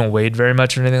you don't wade very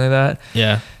much or anything like that.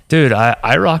 Yeah. Dude,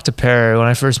 I rocked a pair when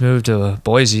I first moved to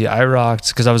Boise. I rocked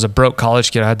because I was a broke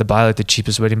college kid. I had to buy like the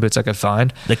cheapest wading boots I could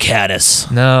find. The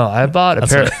Caddis. No, I bought a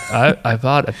pair. I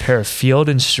bought a pair of Field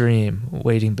and Stream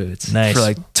wading boots. Nice. For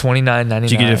like $29.99.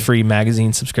 Did you get a free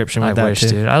magazine subscription with that wish, too?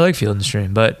 dude. I like Field and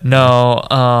Stream, but no,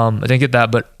 I didn't get that.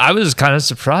 But I was kind of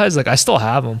surprised. Like I still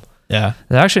have them. Yeah,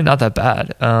 they're actually not that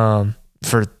bad.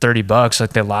 For $30,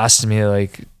 like they lasted me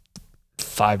like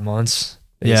 5 months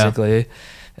basically. Yeah.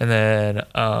 And then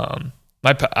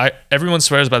everyone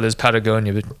swears by those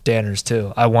Patagonia Danners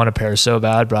too. I want a pair so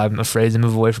bad, but I'm afraid to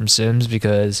move away from Sims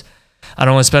because I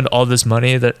don't want to spend all this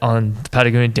money on the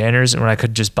Patagonia Danners when I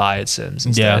could just buy at Sims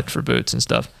instead for boots and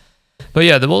stuff. But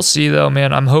yeah, we'll see though,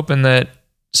 man. I'm hoping that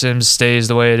Sims stays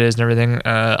the way it is and everything.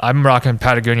 I'm rocking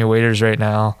Patagonia waders right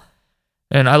now,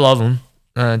 and I love them.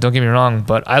 Don't get me wrong,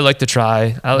 but I like to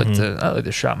try. I like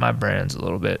to shop my brands a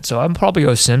little bit. So I'm probably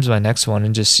go Sims my next one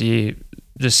and just see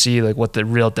like what the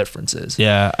real difference is.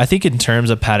 Yeah, I think in terms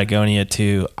of Patagonia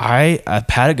too,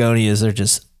 Patagonias are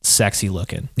just sexy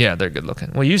looking. Yeah, they're good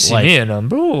looking. Well, you see me in them,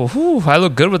 bro. I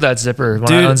look good with that zipper.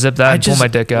 When I unzip that and pull my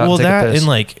dick out. Well, and take a piss. And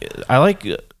like I like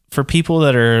for people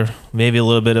that are maybe a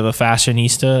little bit of a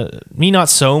fashionista, me not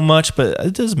so much, but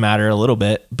it does matter a little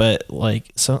bit. But like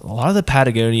a lot of the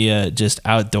Patagonia just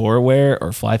outdoor wear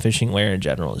or fly fishing wear in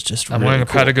general is just. I'm wearing a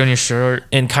Patagonia shirt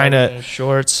and kind of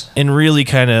shorts, and really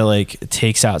kind of like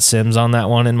takes out Sims on that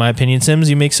one in my opinion. Sims,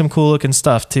 you make some cool looking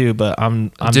stuff too, but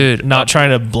I'm not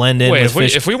trying to blend in. Wait,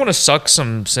 if we want to suck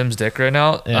some Sims dick right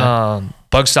now,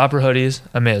 Bug Stopper hoodies,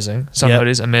 amazing. Sun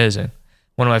hoodies, amazing.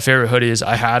 One of my favorite hoodies.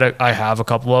 I have a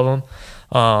couple of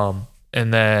them.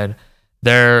 And then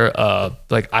they're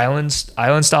like island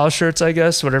style shirts, I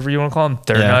guess, whatever you want to call them.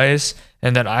 They're nice.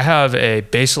 And then I have a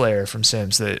base layer from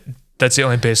Sims that's the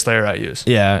only base layer I use.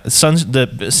 Yeah,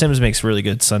 the Sims makes really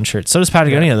good sun shirts. So does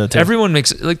Patagonia though too. Everyone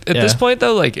makes like at this point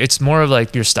though, like it's more of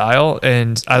like your style,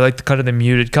 and I like kind of the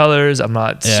muted colors. I'm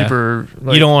not super.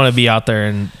 Like, you don't want to be out there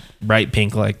in bright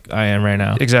pink like I am right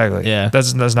now. Exactly. Yeah,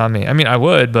 that's not me. I mean, I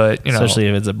would, but you know, especially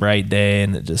if it's a bright day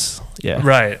and it just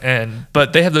right.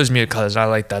 But they have those muted colors. And I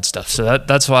like that stuff. So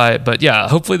that's why. But yeah,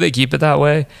 hopefully they keep it that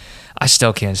way. I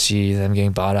still can't see them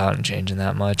getting bought out and changing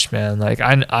that much, man. Like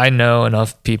I know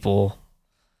enough people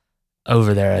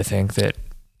over there. I think that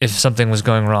if something was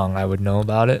going wrong, I would know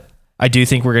about it. I do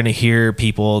think we're going to hear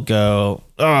people go,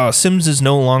 oh, Sims is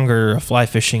no longer a fly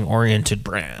fishing oriented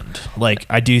brand. Like,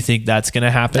 I do think that's going to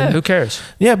happen. Yeah, who cares?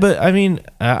 Yeah, but I mean,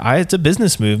 it's a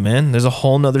business move, man. There's a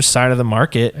whole nother side of the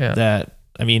market that,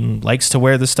 I mean, likes to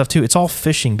wear this stuff too. It's all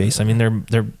fishing based. I mean,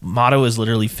 their motto is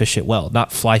literally fish it well,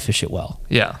 not fly fish it well.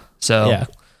 Yeah. So, yeah.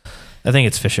 I think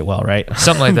it's fish it well, right?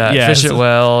 Something like that. Fish it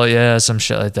well. Yeah, some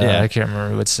shit like that. Yeah. I can't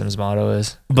remember what Sim's motto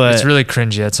is. But it's really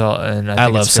cringy. That's all. And I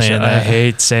love saying that. I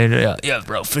hate saying it. Yeah,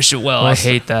 bro, fish it well. I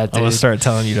hate that, dude. I'm going to start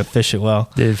telling you to fish it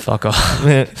well. Dude, fuck off.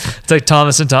 It's like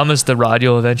Thomas and Thomas, the rod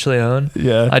you'll eventually own.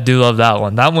 Yeah. I do love that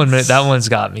one. That one's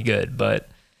got me good, but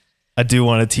I do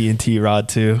want a TNT rod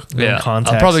too. Yeah, I'll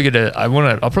probably get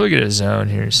a zone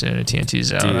here soon, a TNT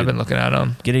zone. Dude, I've been looking at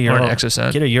them. Get a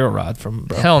Euro rod from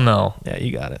bro. Hell no. Yeah,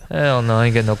 you got it. Hell no, I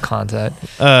ain't getting no contact.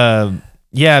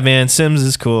 Yeah, man, Sims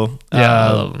is cool. Yeah,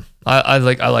 I love them.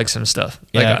 I like some stuff.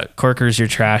 Yeah, Corkers, your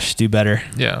trash. Do better.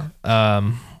 Yeah.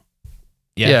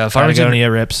 Yeah, Patagonia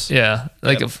rips. Yeah,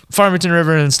 like Farmington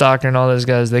River and Stockton and all those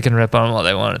guys, they can rip on them all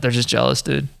they want. They're just jealous,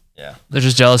 dude. Yeah, they're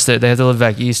just jealous that they have to live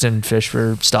back east and fish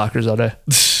for stalkers all day.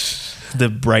 The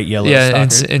bright yellow. Yeah,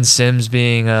 and Sims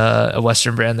being a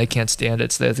Western brand, they can't stand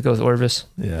it, so they have to go with Orvis.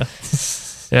 Yeah,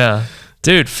 yeah,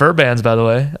 dude. Fur bands, by the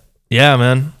way. Yeah,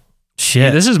 man. Shit, yeah,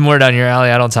 this is more down your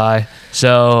alley. I don't tie,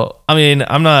 so I mean,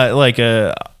 I'm not like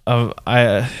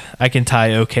I can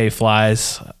tie okay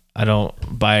flies. I don't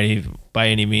by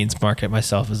any means market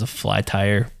myself as a fly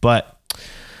tire, but.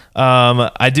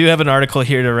 I do have an article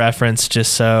here to reference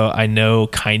just so I know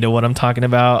kind of what I'm talking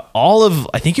about.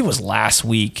 I think it was last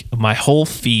week, my whole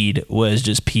feed was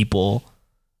just people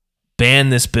ban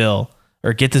this bill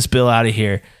or get this bill out of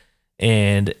here.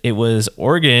 And it was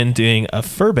Oregon doing a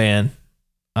fur ban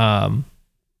of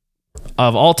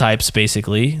all types,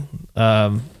 basically.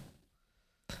 So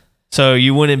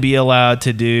you wouldn't be allowed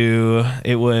to do,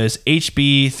 it was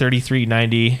HB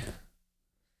 3390.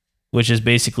 Which is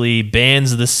basically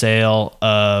bans the sale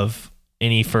of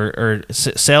any fur or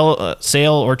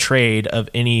sale or trade of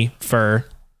any fur.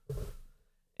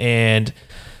 And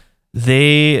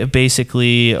they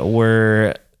basically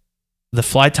the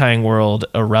fly tying world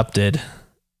erupted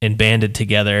and banded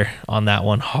together on that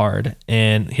one hard.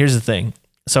 And here's the thing.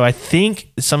 So I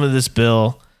think some of this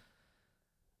bill,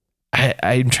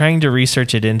 I'm trying to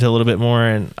research it into a little bit more,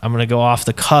 and I'm gonna go off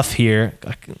the cuff here.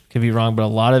 I could be wrong, but a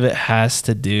lot of it has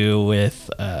to do with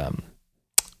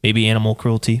maybe animal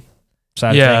cruelty.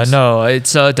 No,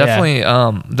 it's definitely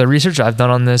the research I've done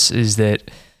on this is that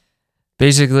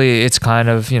basically it's kind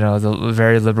of, the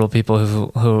very liberal people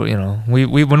who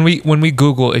we when we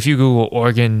Google, if you Google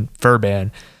Oregon fur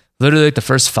ban, literally like the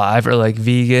first 5 are like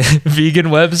vegan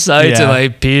websites and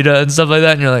like PETA and stuff like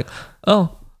that, and you're like,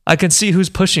 oh, I can see who's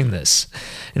pushing this.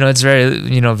 It's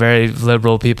very very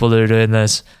liberal people that are doing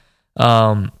this,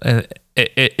 and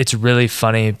it's really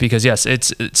funny because yes,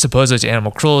 it's supposedly it's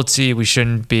animal cruelty. We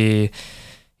shouldn't be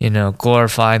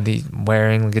glorifying the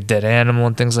wearing like a dead animal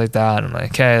and things like that. I'm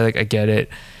like, okay, like I get it,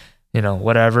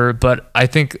 whatever. But I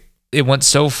think it went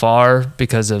so far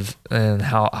because of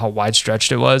how wide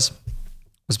stretched it was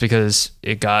because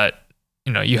it got,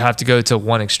 you have to go to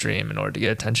one extreme in order to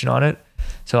get attention on it.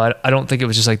 So I don't think it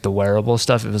was just like the wearable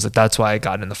stuff. It was like, that's why I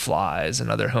got into flies and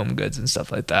other home goods and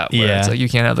stuff like that. Where it's like, you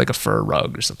can't have like a fur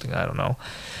rug or something. I don't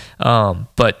know.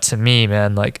 But to me,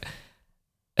 man, like,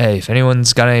 hey, if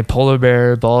anyone's got any polar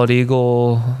bear, bald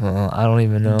eagle, I don't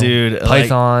even know. Dude.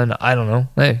 Python, I don't know.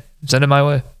 Hey, send it my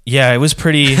way. Yeah, it was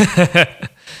pretty...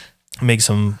 Make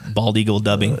some bald eagle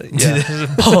dubbing.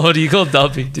 Bald eagle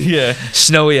dubbing, dude. Yeah.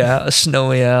 Snowy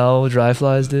owl, dry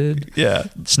flies, dude. Yeah.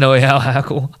 Snowy owl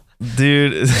hackle.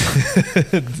 Dude.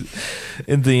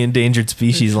 In the endangered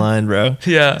species line, bro.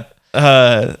 Yeah.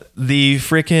 So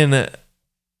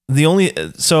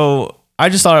I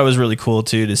just thought it was really cool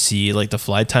too to see like the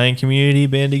fly tying community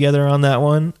band together on that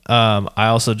one. I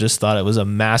also just thought it was a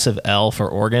massive L for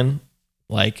Oregon.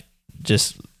 Like,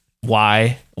 just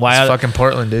why it's fucking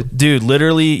Portland, dude,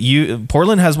 literally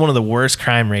Portland has one of the worst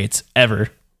crime rates ever,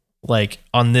 like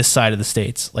on this side of the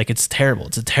states. Like, it's terrible.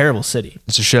 It's a terrible city.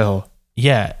 It's a shithole.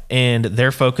 Yeah, and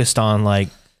they're focused on like,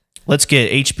 let's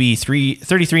get HB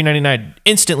 3399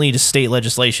 instantly to state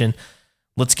legislation.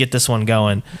 Let's get this one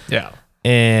going. Yeah.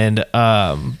 And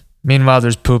meanwhile,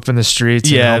 there's poop in the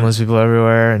streets and homeless people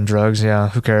everywhere and drugs. Yeah,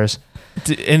 who cares?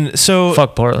 And so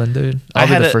fuck Portland, dude. I'll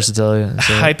be the first to tell you.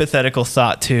 Hypothetical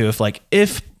thought too,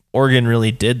 if Oregon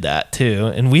really did that too,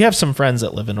 and we have some friends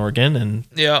that live in Oregon, and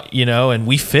and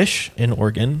we fish in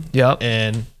Oregon. Yeah,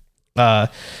 and I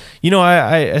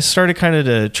started kind of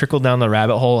to trickle down the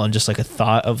rabbit hole on just like a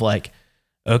thought of like,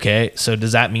 okay, so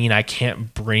does that mean I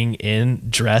can't bring in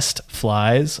dressed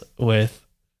flies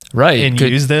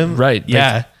use them? Right.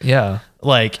 Yeah. Yeah.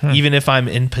 Like, even if I'm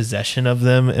in possession of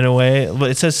them in a way,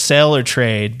 but it says sell or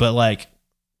trade, but like,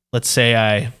 let's say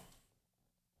I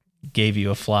gave you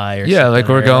a fly or something. Like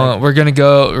we're going to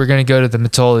go to the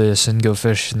Metolius and go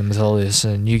fish in the Metolius,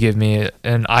 and you give me,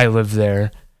 and I live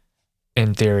there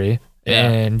in theory,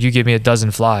 and you give me a dozen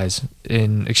flies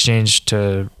in exchange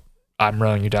to, I'm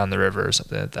rowing you down the river or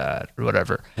something like that, or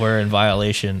whatever. We're in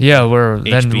violation. Yeah, we're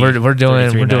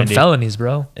doing felonies,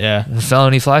 bro. Yeah, we're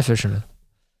felony fly fishermen.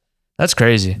 That's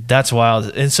crazy. That's wild.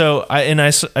 And so I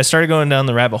started going down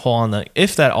the rabbit hole on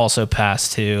if that also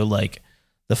passed to like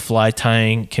the fly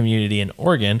tying community in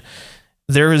Oregon.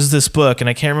 There was this book, and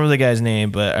I can't remember the guy's name,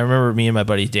 but I remember me and my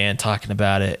buddy Dan talking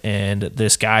about it. And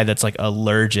this guy that's like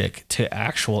allergic to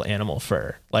actual animal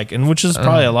fur, like, and which is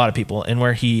probably a lot of people, and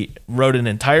where he wrote an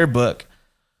entire book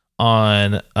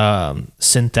on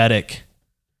synthetic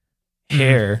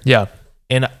hair. Yeah.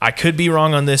 And I could be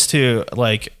wrong on this too.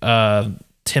 Like,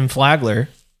 Tim Flagler,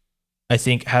 I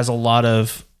think, has a lot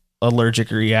of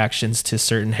allergic reactions to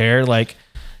certain hair. Like,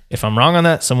 if I'm wrong on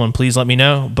that, someone please let me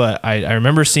know. But I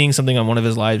remember seeing something on one of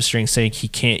his live streams saying he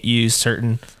can't use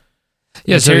certain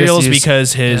materials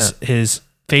because his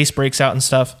face breaks out and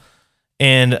stuff.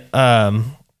 And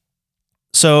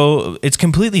so it's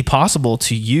completely possible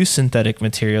to use synthetic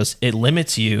materials. It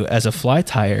limits you as a fly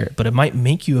tyer, but it might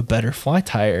make you a better fly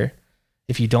tyer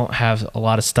if you don't have a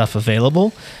lot of stuff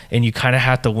available and you kind of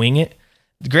have to wing it.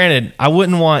 Granted, I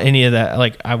wouldn't want any of that.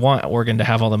 Like, I want Oregon to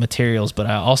have all the materials, but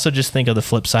I also just think of the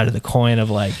flip side of the coin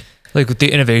of like with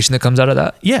the innovation that comes out of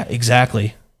that. Yeah,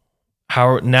 exactly.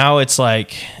 How now it's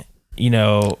like,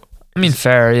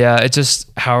 fair. Yeah. It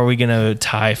just, how are we going to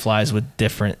tie flies with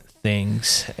different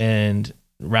things, and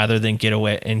rather than get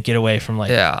away from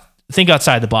like, think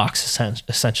outside the box,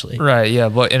 essentially. Right. Yeah.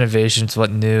 What innovations,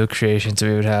 what new creations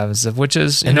we would have and stuff, which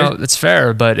is, it's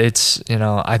fair, but it's,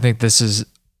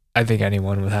 I think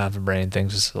anyone would have a brain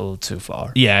thinks it's a little too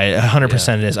far. Yeah,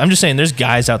 100% it is. I'm just saying there's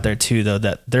guys out there too, though,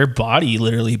 that their body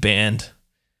literally banned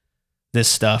this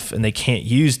stuff, and they can't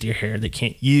use deer hair. They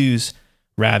can't use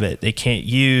rabbit. They can't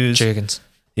use chickens.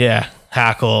 Yeah.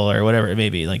 Hackle or whatever it may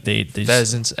be. Like they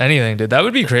pheasants, anything, dude. That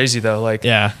would be crazy though. Like,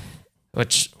 yeah,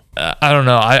 which I don't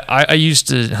know. I used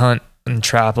to hunt and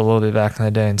trap a little bit back in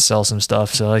the day and sell some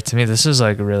stuff. So like to me, this is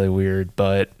like really weird,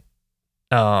 but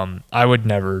I would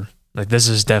never, like, this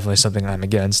is definitely something I'm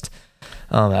against.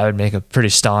 I would make a pretty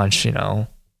staunch,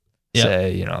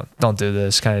 say, don't do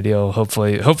this kind of deal.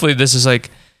 Hopefully this is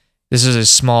a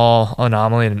small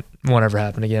anomaly and won't ever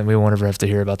happen again. We won't ever have to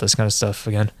hear about this kind of stuff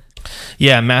again.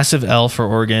 Yeah, massive L for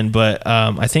Oregon, but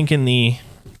I think in the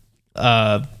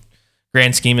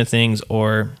grand scheme of things,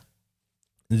 or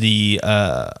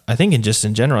I think in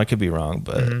general, I could be wrong,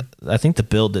 but I think the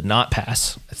bill did not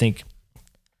pass. I think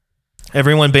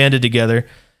everyone banded together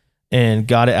and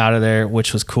got it out of there,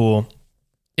 which was cool.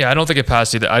 Yeah, I don't think it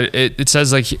passed either. It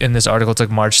says like in this article, it's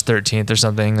like March 13th or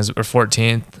something, or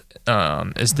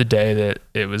 14th is the day that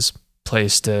it was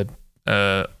placed on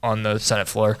the Senate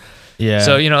floor. Yeah.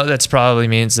 So, that's probably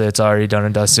means that it's already done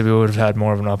and dusted. We would have had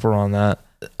more of an uproar on that.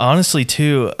 Honestly,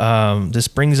 too,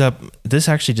 this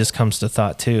actually just comes to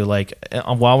thought, too. Like,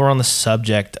 while we're on the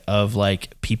subject of,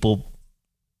 like, people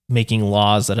making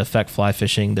laws that affect fly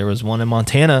fishing, there was one in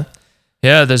Montana.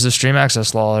 Yeah, there's a stream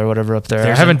access law or whatever up there.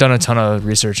 I haven't done a ton of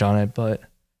research on it, but...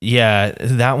 Yeah,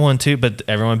 that one, too, but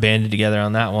everyone banded together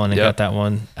on that one and got that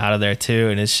one out of there, too.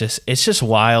 And it's just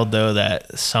wild, though,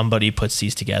 that somebody puts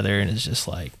these together and it's just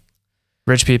like...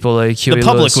 Rich people like Huey The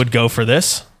public Lewis. would go for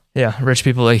this. Yeah, rich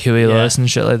people like Huey Lewis and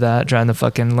shit like that, trying to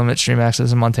fucking limit stream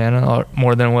access in Montana or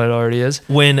more than what it already is.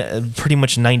 When pretty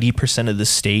much 90% of the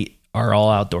state are all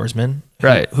outdoorsmen,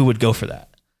 right? Who would go for that?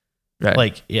 Right.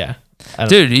 Like, yeah.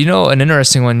 Dude, an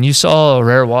interesting one. You saw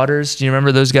Rare Waters. Do you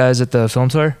remember those guys at the film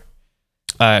tour?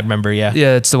 I remember, yeah.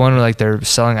 Yeah, it's the one where like they're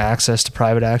selling access to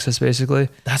private access, basically.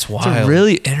 That's wild. It's a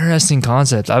really interesting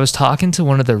concept. I was talking to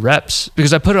one of the reps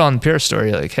because I put it on the Pure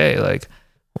story, like, hey, like,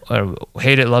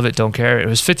 hate it, love it, don't care. It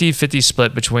was 50-50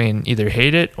 split between either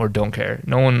hate it or don't care.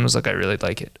 No one was like, I really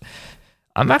like it.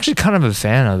 I'm actually kind of a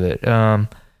fan of it.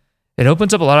 It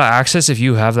opens up a lot of access if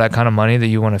you have that kind of money that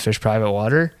you want to fish private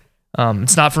water.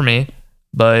 It's not for me,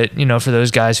 but for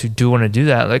those guys who do want to do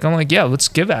that, like, I'm like, yeah, let's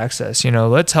give access,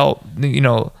 let's help,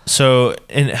 So,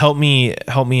 and help me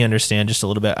understand just a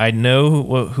little bit. I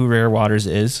know who Rare Waters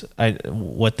is,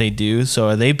 what they do. So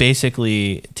are they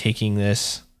basically taking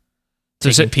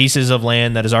pieces of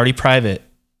land that is already private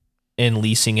and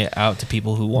leasing it out to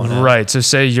people who want it? Right. So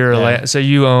say you're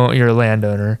you're a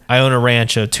landowner. I own a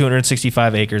ranch of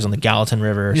 265 acres on the Gallatin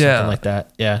River or something like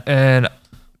that. Yeah. And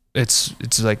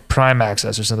it's like prime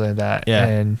access or something like that. Yeah.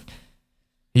 And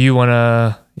you want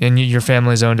to, and your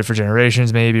family's owned it for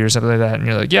generations maybe or something like that. And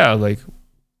you're like, yeah, like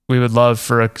we would love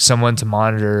for someone to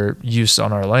monitor use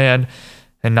on our land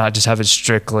and not just have it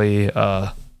strictly,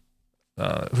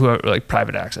 who are like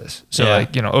private access. So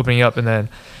opening up, and then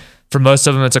for most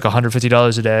of them, it's like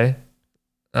 $150 a day.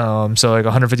 So like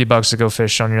 $150 to go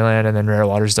fish on your land, and then Rare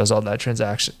Waters does all that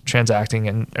transacting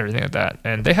and everything like that.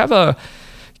 And they have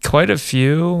quite a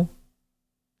few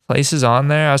places on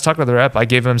there. I was talking to the rep. I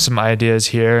gave him some ideas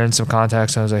here and some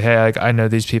contacts. And I was like, hey, like I know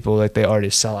these people, like they already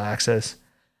sell access,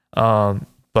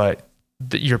 but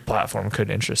your platform could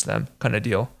interest them, kind of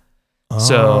deal.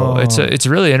 So it's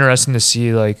really interesting to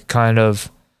see like kind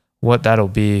of what that'll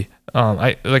be.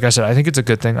 Like I said, I think it's a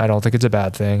good thing. I don't think it's a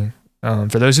bad thing.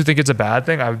 For those who think it's a bad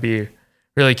thing, I would be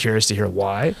really curious to hear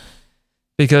why.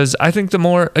 Because I think the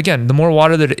more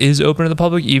water that is open to the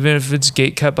public, even if it's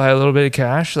gate kept by a little bit of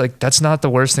cash, like that's not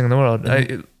the worst thing in the world.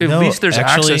 At least there's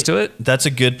access to it. That's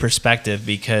a good perspective,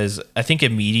 because I think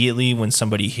immediately when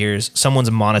somebody hears someone's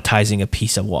monetizing a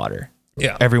piece of water,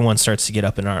 everyone starts to get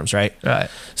up in arms, right? Right.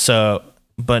 So,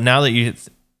 but now that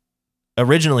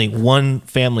originally one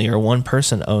family or one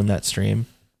person owned that stream,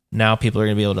 now people are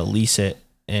going to be able to lease it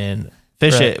and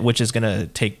fish it, which is going to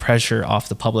take pressure off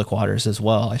the public waters as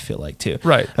well, I feel like, too.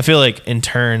 Right. I feel like in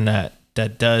turn that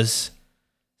does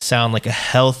sound like a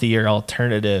healthier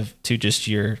alternative to just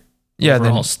your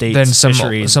overall state's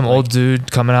fisheries. Some old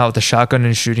dude coming out with a shotgun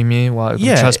and shooting me while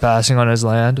trespassing on his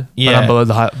land. Yeah.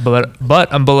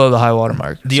 But I'm below the high water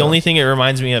mark. The only thing it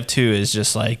reminds me of too is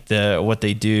just like what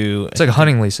they do. It's like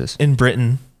hunting leases in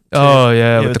Britain. Oh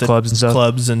yeah, with the clubs and stuff.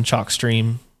 Clubs and chalk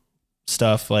stream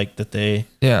stuff like that.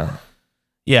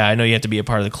 Yeah, I know you have to be a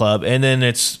part of the club, and then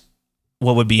it's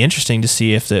what would be interesting to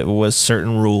see if it was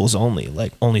certain rules only,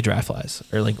 like only draft flies,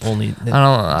 or like only. I don't know.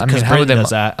 I mean, how would they?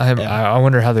 I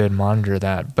wonder how they would monitor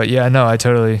that. But yeah, no, I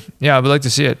would like to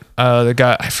see it. The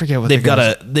guy, I forget what they've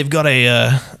got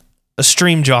a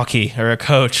stream jockey or a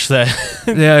coach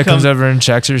that comes over and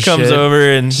checks your shit. Comes over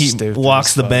and he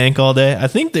walks the bank all day. I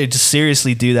think they just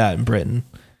seriously do that in Britain.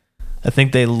 I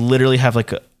think they literally have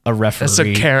like a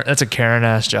referee. That's a Karen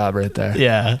ass job right there.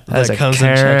 Yeah, that comes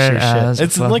and checks your shit.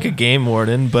 It's like a game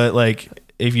warden, but like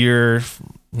if you're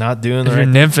not doing if you're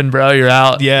nymphing, bro, you're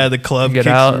out. Yeah, the club get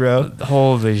kicks out, you, bro.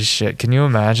 Holy shit! Can you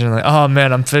imagine? Like, oh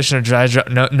man, I'm fishing a dry drop.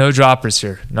 No droppers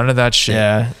here. None of that shit.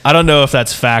 Yeah, I don't know if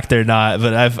that's fact or not,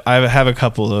 but I have a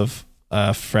couple of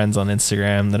friends on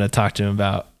Instagram that I talked to him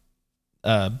about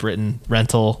Britain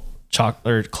rental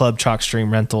club chalk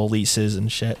stream rental leases and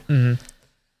shit. Mm-hmm.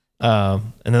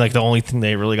 And then like the only thing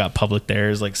they really got public there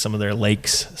is like some of their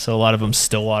lakes, so a lot of them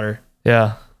still water.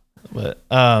 Yeah, but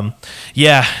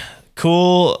yeah.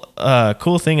 Cool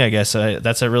thing, I guess.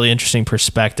 That's a really interesting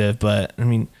perspective, but I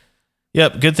mean,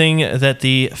 yep, good thing that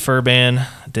the fur ban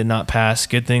did not pass.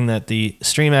 Good thing that the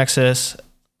stream access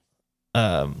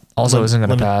also isn't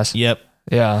going to pass. Yep.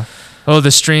 Yeah. Oh,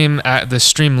 the stream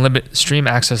access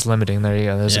limiting. There you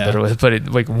go. There's a better way to put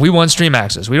it. Like, we want stream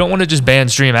access. We don't want to just ban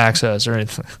stream access or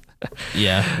anything.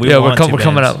 Yeah. We're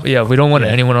coming up. Yeah, we don't want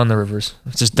anyone on the rivers.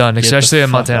 It's just done, especially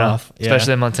in Montana. Yeah.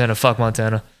 Especially in Montana. Fuck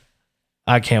Montana.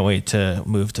 I can't wait to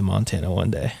move to Montana one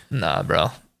day. Nah,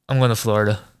 bro. I'm going to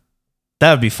Florida.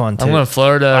 That would be fun too. I'm going to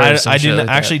Florida. I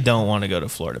actually don't want to go to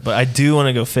Florida, but I do want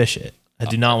to go fish it. I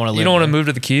do not want to live. You don't want to move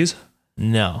to the Keys?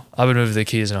 No. I would move to the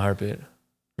Keys in a heartbeat.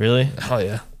 Really? Oh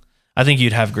yeah. I think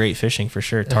you'd have great fishing for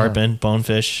sure. Tarpon,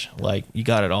 bonefish, like you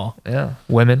got it all. Yeah.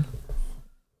 Women.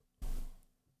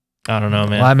 I don't know,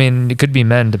 man. Well, I mean, it could be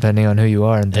men depending on who you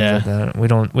are and things like that. We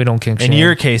don't kink shame. In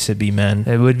your case, it'd be men.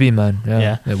 It would be men.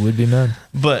 Yeah. It would be men.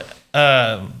 But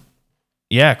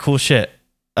yeah, cool shit.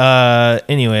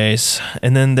 Anyways,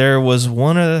 and then there was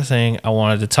one other thing I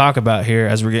wanted to talk about here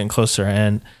as we're getting closer to our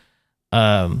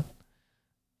end.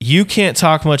 You can't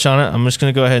talk much on it. I'm just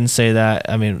gonna go ahead and say that.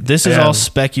 I mean, this is all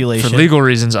speculation. For legal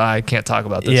reasons, I can't talk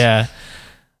about this. Yeah.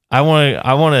 I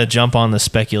want to jump on the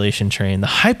speculation train, the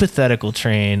hypothetical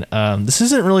train. This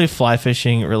isn't really fly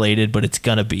fishing related, but it's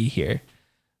gonna be here.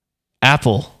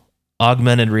 Apple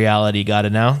augmented reality got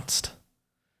announced.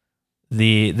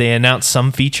 They announced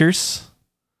some features.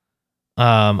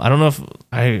 I don't know if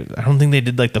I don't think they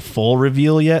did like the full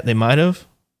reveal yet. They might have,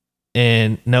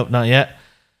 and nope, not yet.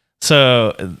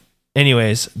 So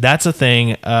anyways, that's a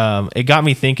thing. It got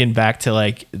me thinking back to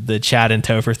like the Chad and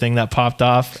Topher thing that popped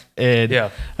off. And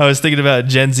I was thinking about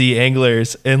Gen Z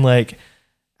anglers and like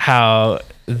how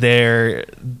they're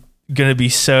going to be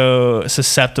so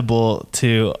susceptible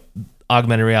to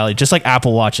augmented reality, just like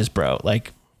Apple Watches, bro.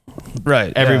 Like,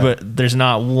 right. Everybody, there's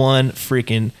not one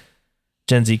freaking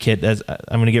Gen Z kid I'm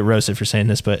going to get roasted for saying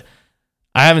this, but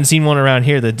I haven't seen one around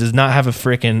here that does not have a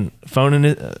freaking phone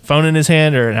in his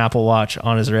hand or an Apple Watch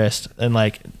on his wrist. And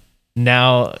like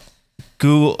now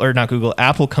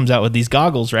Apple comes out with these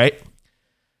goggles, right?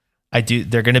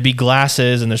 They're going to be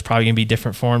glasses and there's probably going to be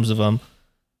different forms of them.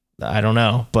 I don't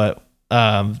know, but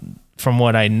from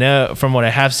what I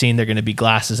have seen, they're going to be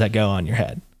glasses that go on your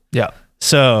head. Yeah.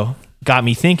 So got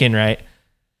me thinking, right?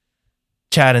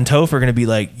 Chad and Toph are going to be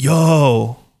like,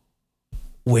 yo,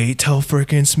 wait till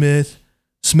freaking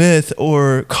Smith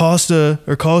or Costa,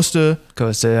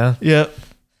 yeah. Yep.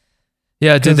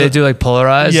 Yeah, did they do like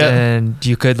polarize? Yeah. And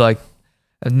you could like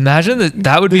imagine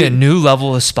that would be a new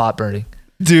level of spot burning.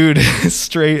 Dude,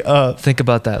 straight up. Think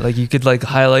about that. Like you could like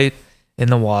highlight in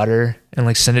the water and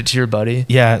like send it to your buddy.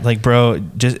 Yeah, like bro,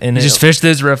 just fish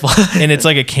this riffle. And it's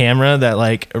like a camera that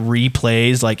like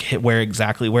replays like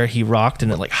where he rocked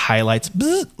and it like highlights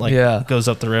goes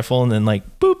up the riffle and then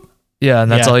like boop. Yeah,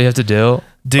 and that's all you have to do.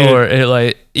 Dude, or it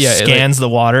like scans the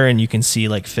water and you can see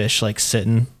like fish like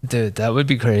sitting. Dude, that would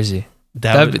be crazy.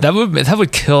 That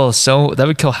would kill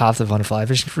half the fun of fly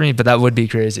fishing for me, but that would be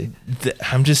crazy.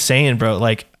 I'm just saying, bro,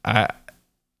 like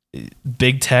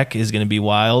big tech is going to be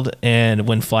wild, and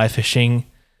when fly fishing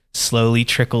slowly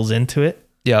trickles into it.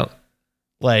 Yeah.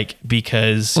 Like,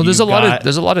 because there's a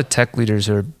lot of tech leaders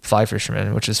who are fly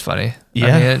fishermen, which is funny.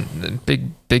 Yeah. I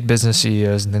mean, big business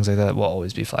CEOs and things like that will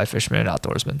always be fly fishermen and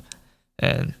outdoorsmen.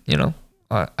 And,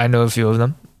 I know a few of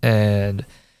them, and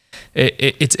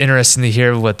it's interesting to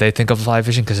hear what they think of fly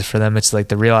fishing, because for them it's like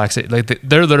the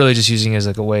they're literally just using it as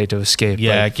like a way to escape.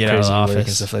 Yeah, like, get out of the office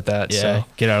and stuff like that. Yeah, so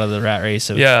get out of the rat race.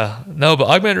 No, but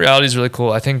augmented reality is really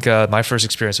cool. I think my first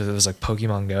experience with it was like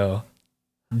Pokemon Go.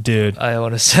 Dude, I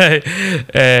want to say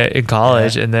in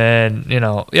college, and then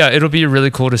it'll be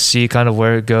really cool to see kind of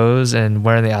where it goes and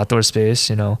where in the outdoor space.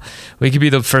 We could be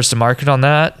the first to market on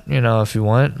that. If you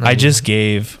want. I just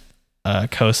gave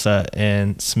Costa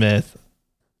and Smith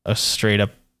a straight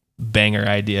up banger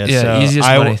idea. Yeah, so easiest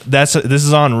money. This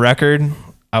is on record.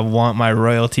 I want my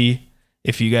royalty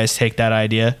if you guys take that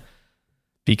idea,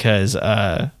 because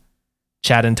Chad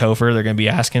and Topher, they're gonna be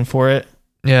asking for it.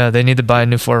 Yeah, they need to buy a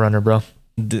new 4Runner, bro.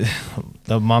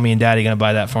 The mommy and daddy gonna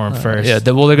buy that for them first. Yeah,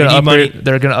 they're gonna upgrade.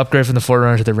 They're gonna upgrade from the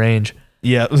 4Runner to the Range.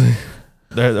 Yep.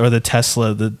 or the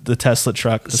Tesla, the Tesla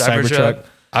truck, the Cybertruck.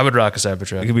 I would rock a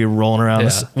Cybertruck. You could be rolling around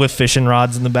with fishing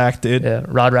rods in the back, dude. Yeah,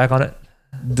 rod rack on it.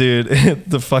 Dude,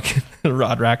 the fucking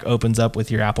rod rack opens up with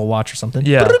your Apple Watch or something.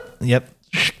 Yeah. Yep.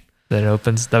 Then it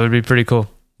opens. That would be pretty cool.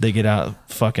 They get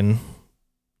out fucking...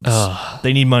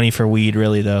 They need money for weed,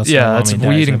 really, though. So yeah, that's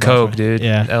weed and coke, dude.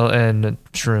 Yeah. And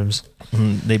shrooms.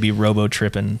 They be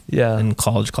robo-tripping in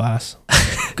college class.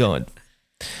 Going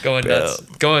nuts.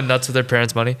 Going nuts with their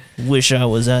parents' money. Wish I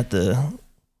was at the...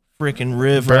 freaking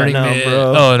river Burning right now, Man.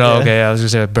 bro. Oh no, okay. I was gonna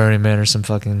say Burning Man or some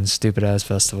fucking stupid ass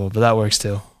festival, but that works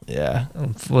too. Yeah.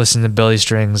 Listen to Billy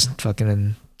Strings, fucking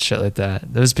and shit like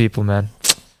that. Those people, man.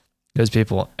 Those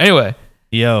people. Anyway.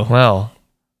 Yo. Well,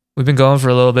 we've been going for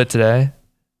a little bit today.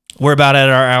 We're about at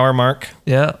our hour mark.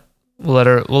 Yeah.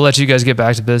 We'll let you guys get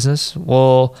back to business.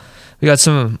 We got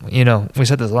some, we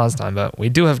said this last time, but we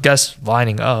do have guests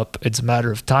lining up. It's a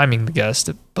matter of timing the guest,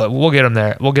 but we'll get them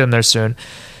there. We'll get them there soon.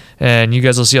 And you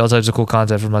guys will see all types of cool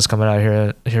content from us coming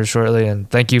out here shortly. And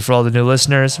thank you for all the new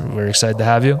listeners. We're excited to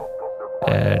have you.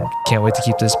 And can't wait to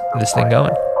keep this thing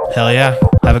going. Hell yeah.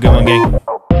 Have a good one, gang.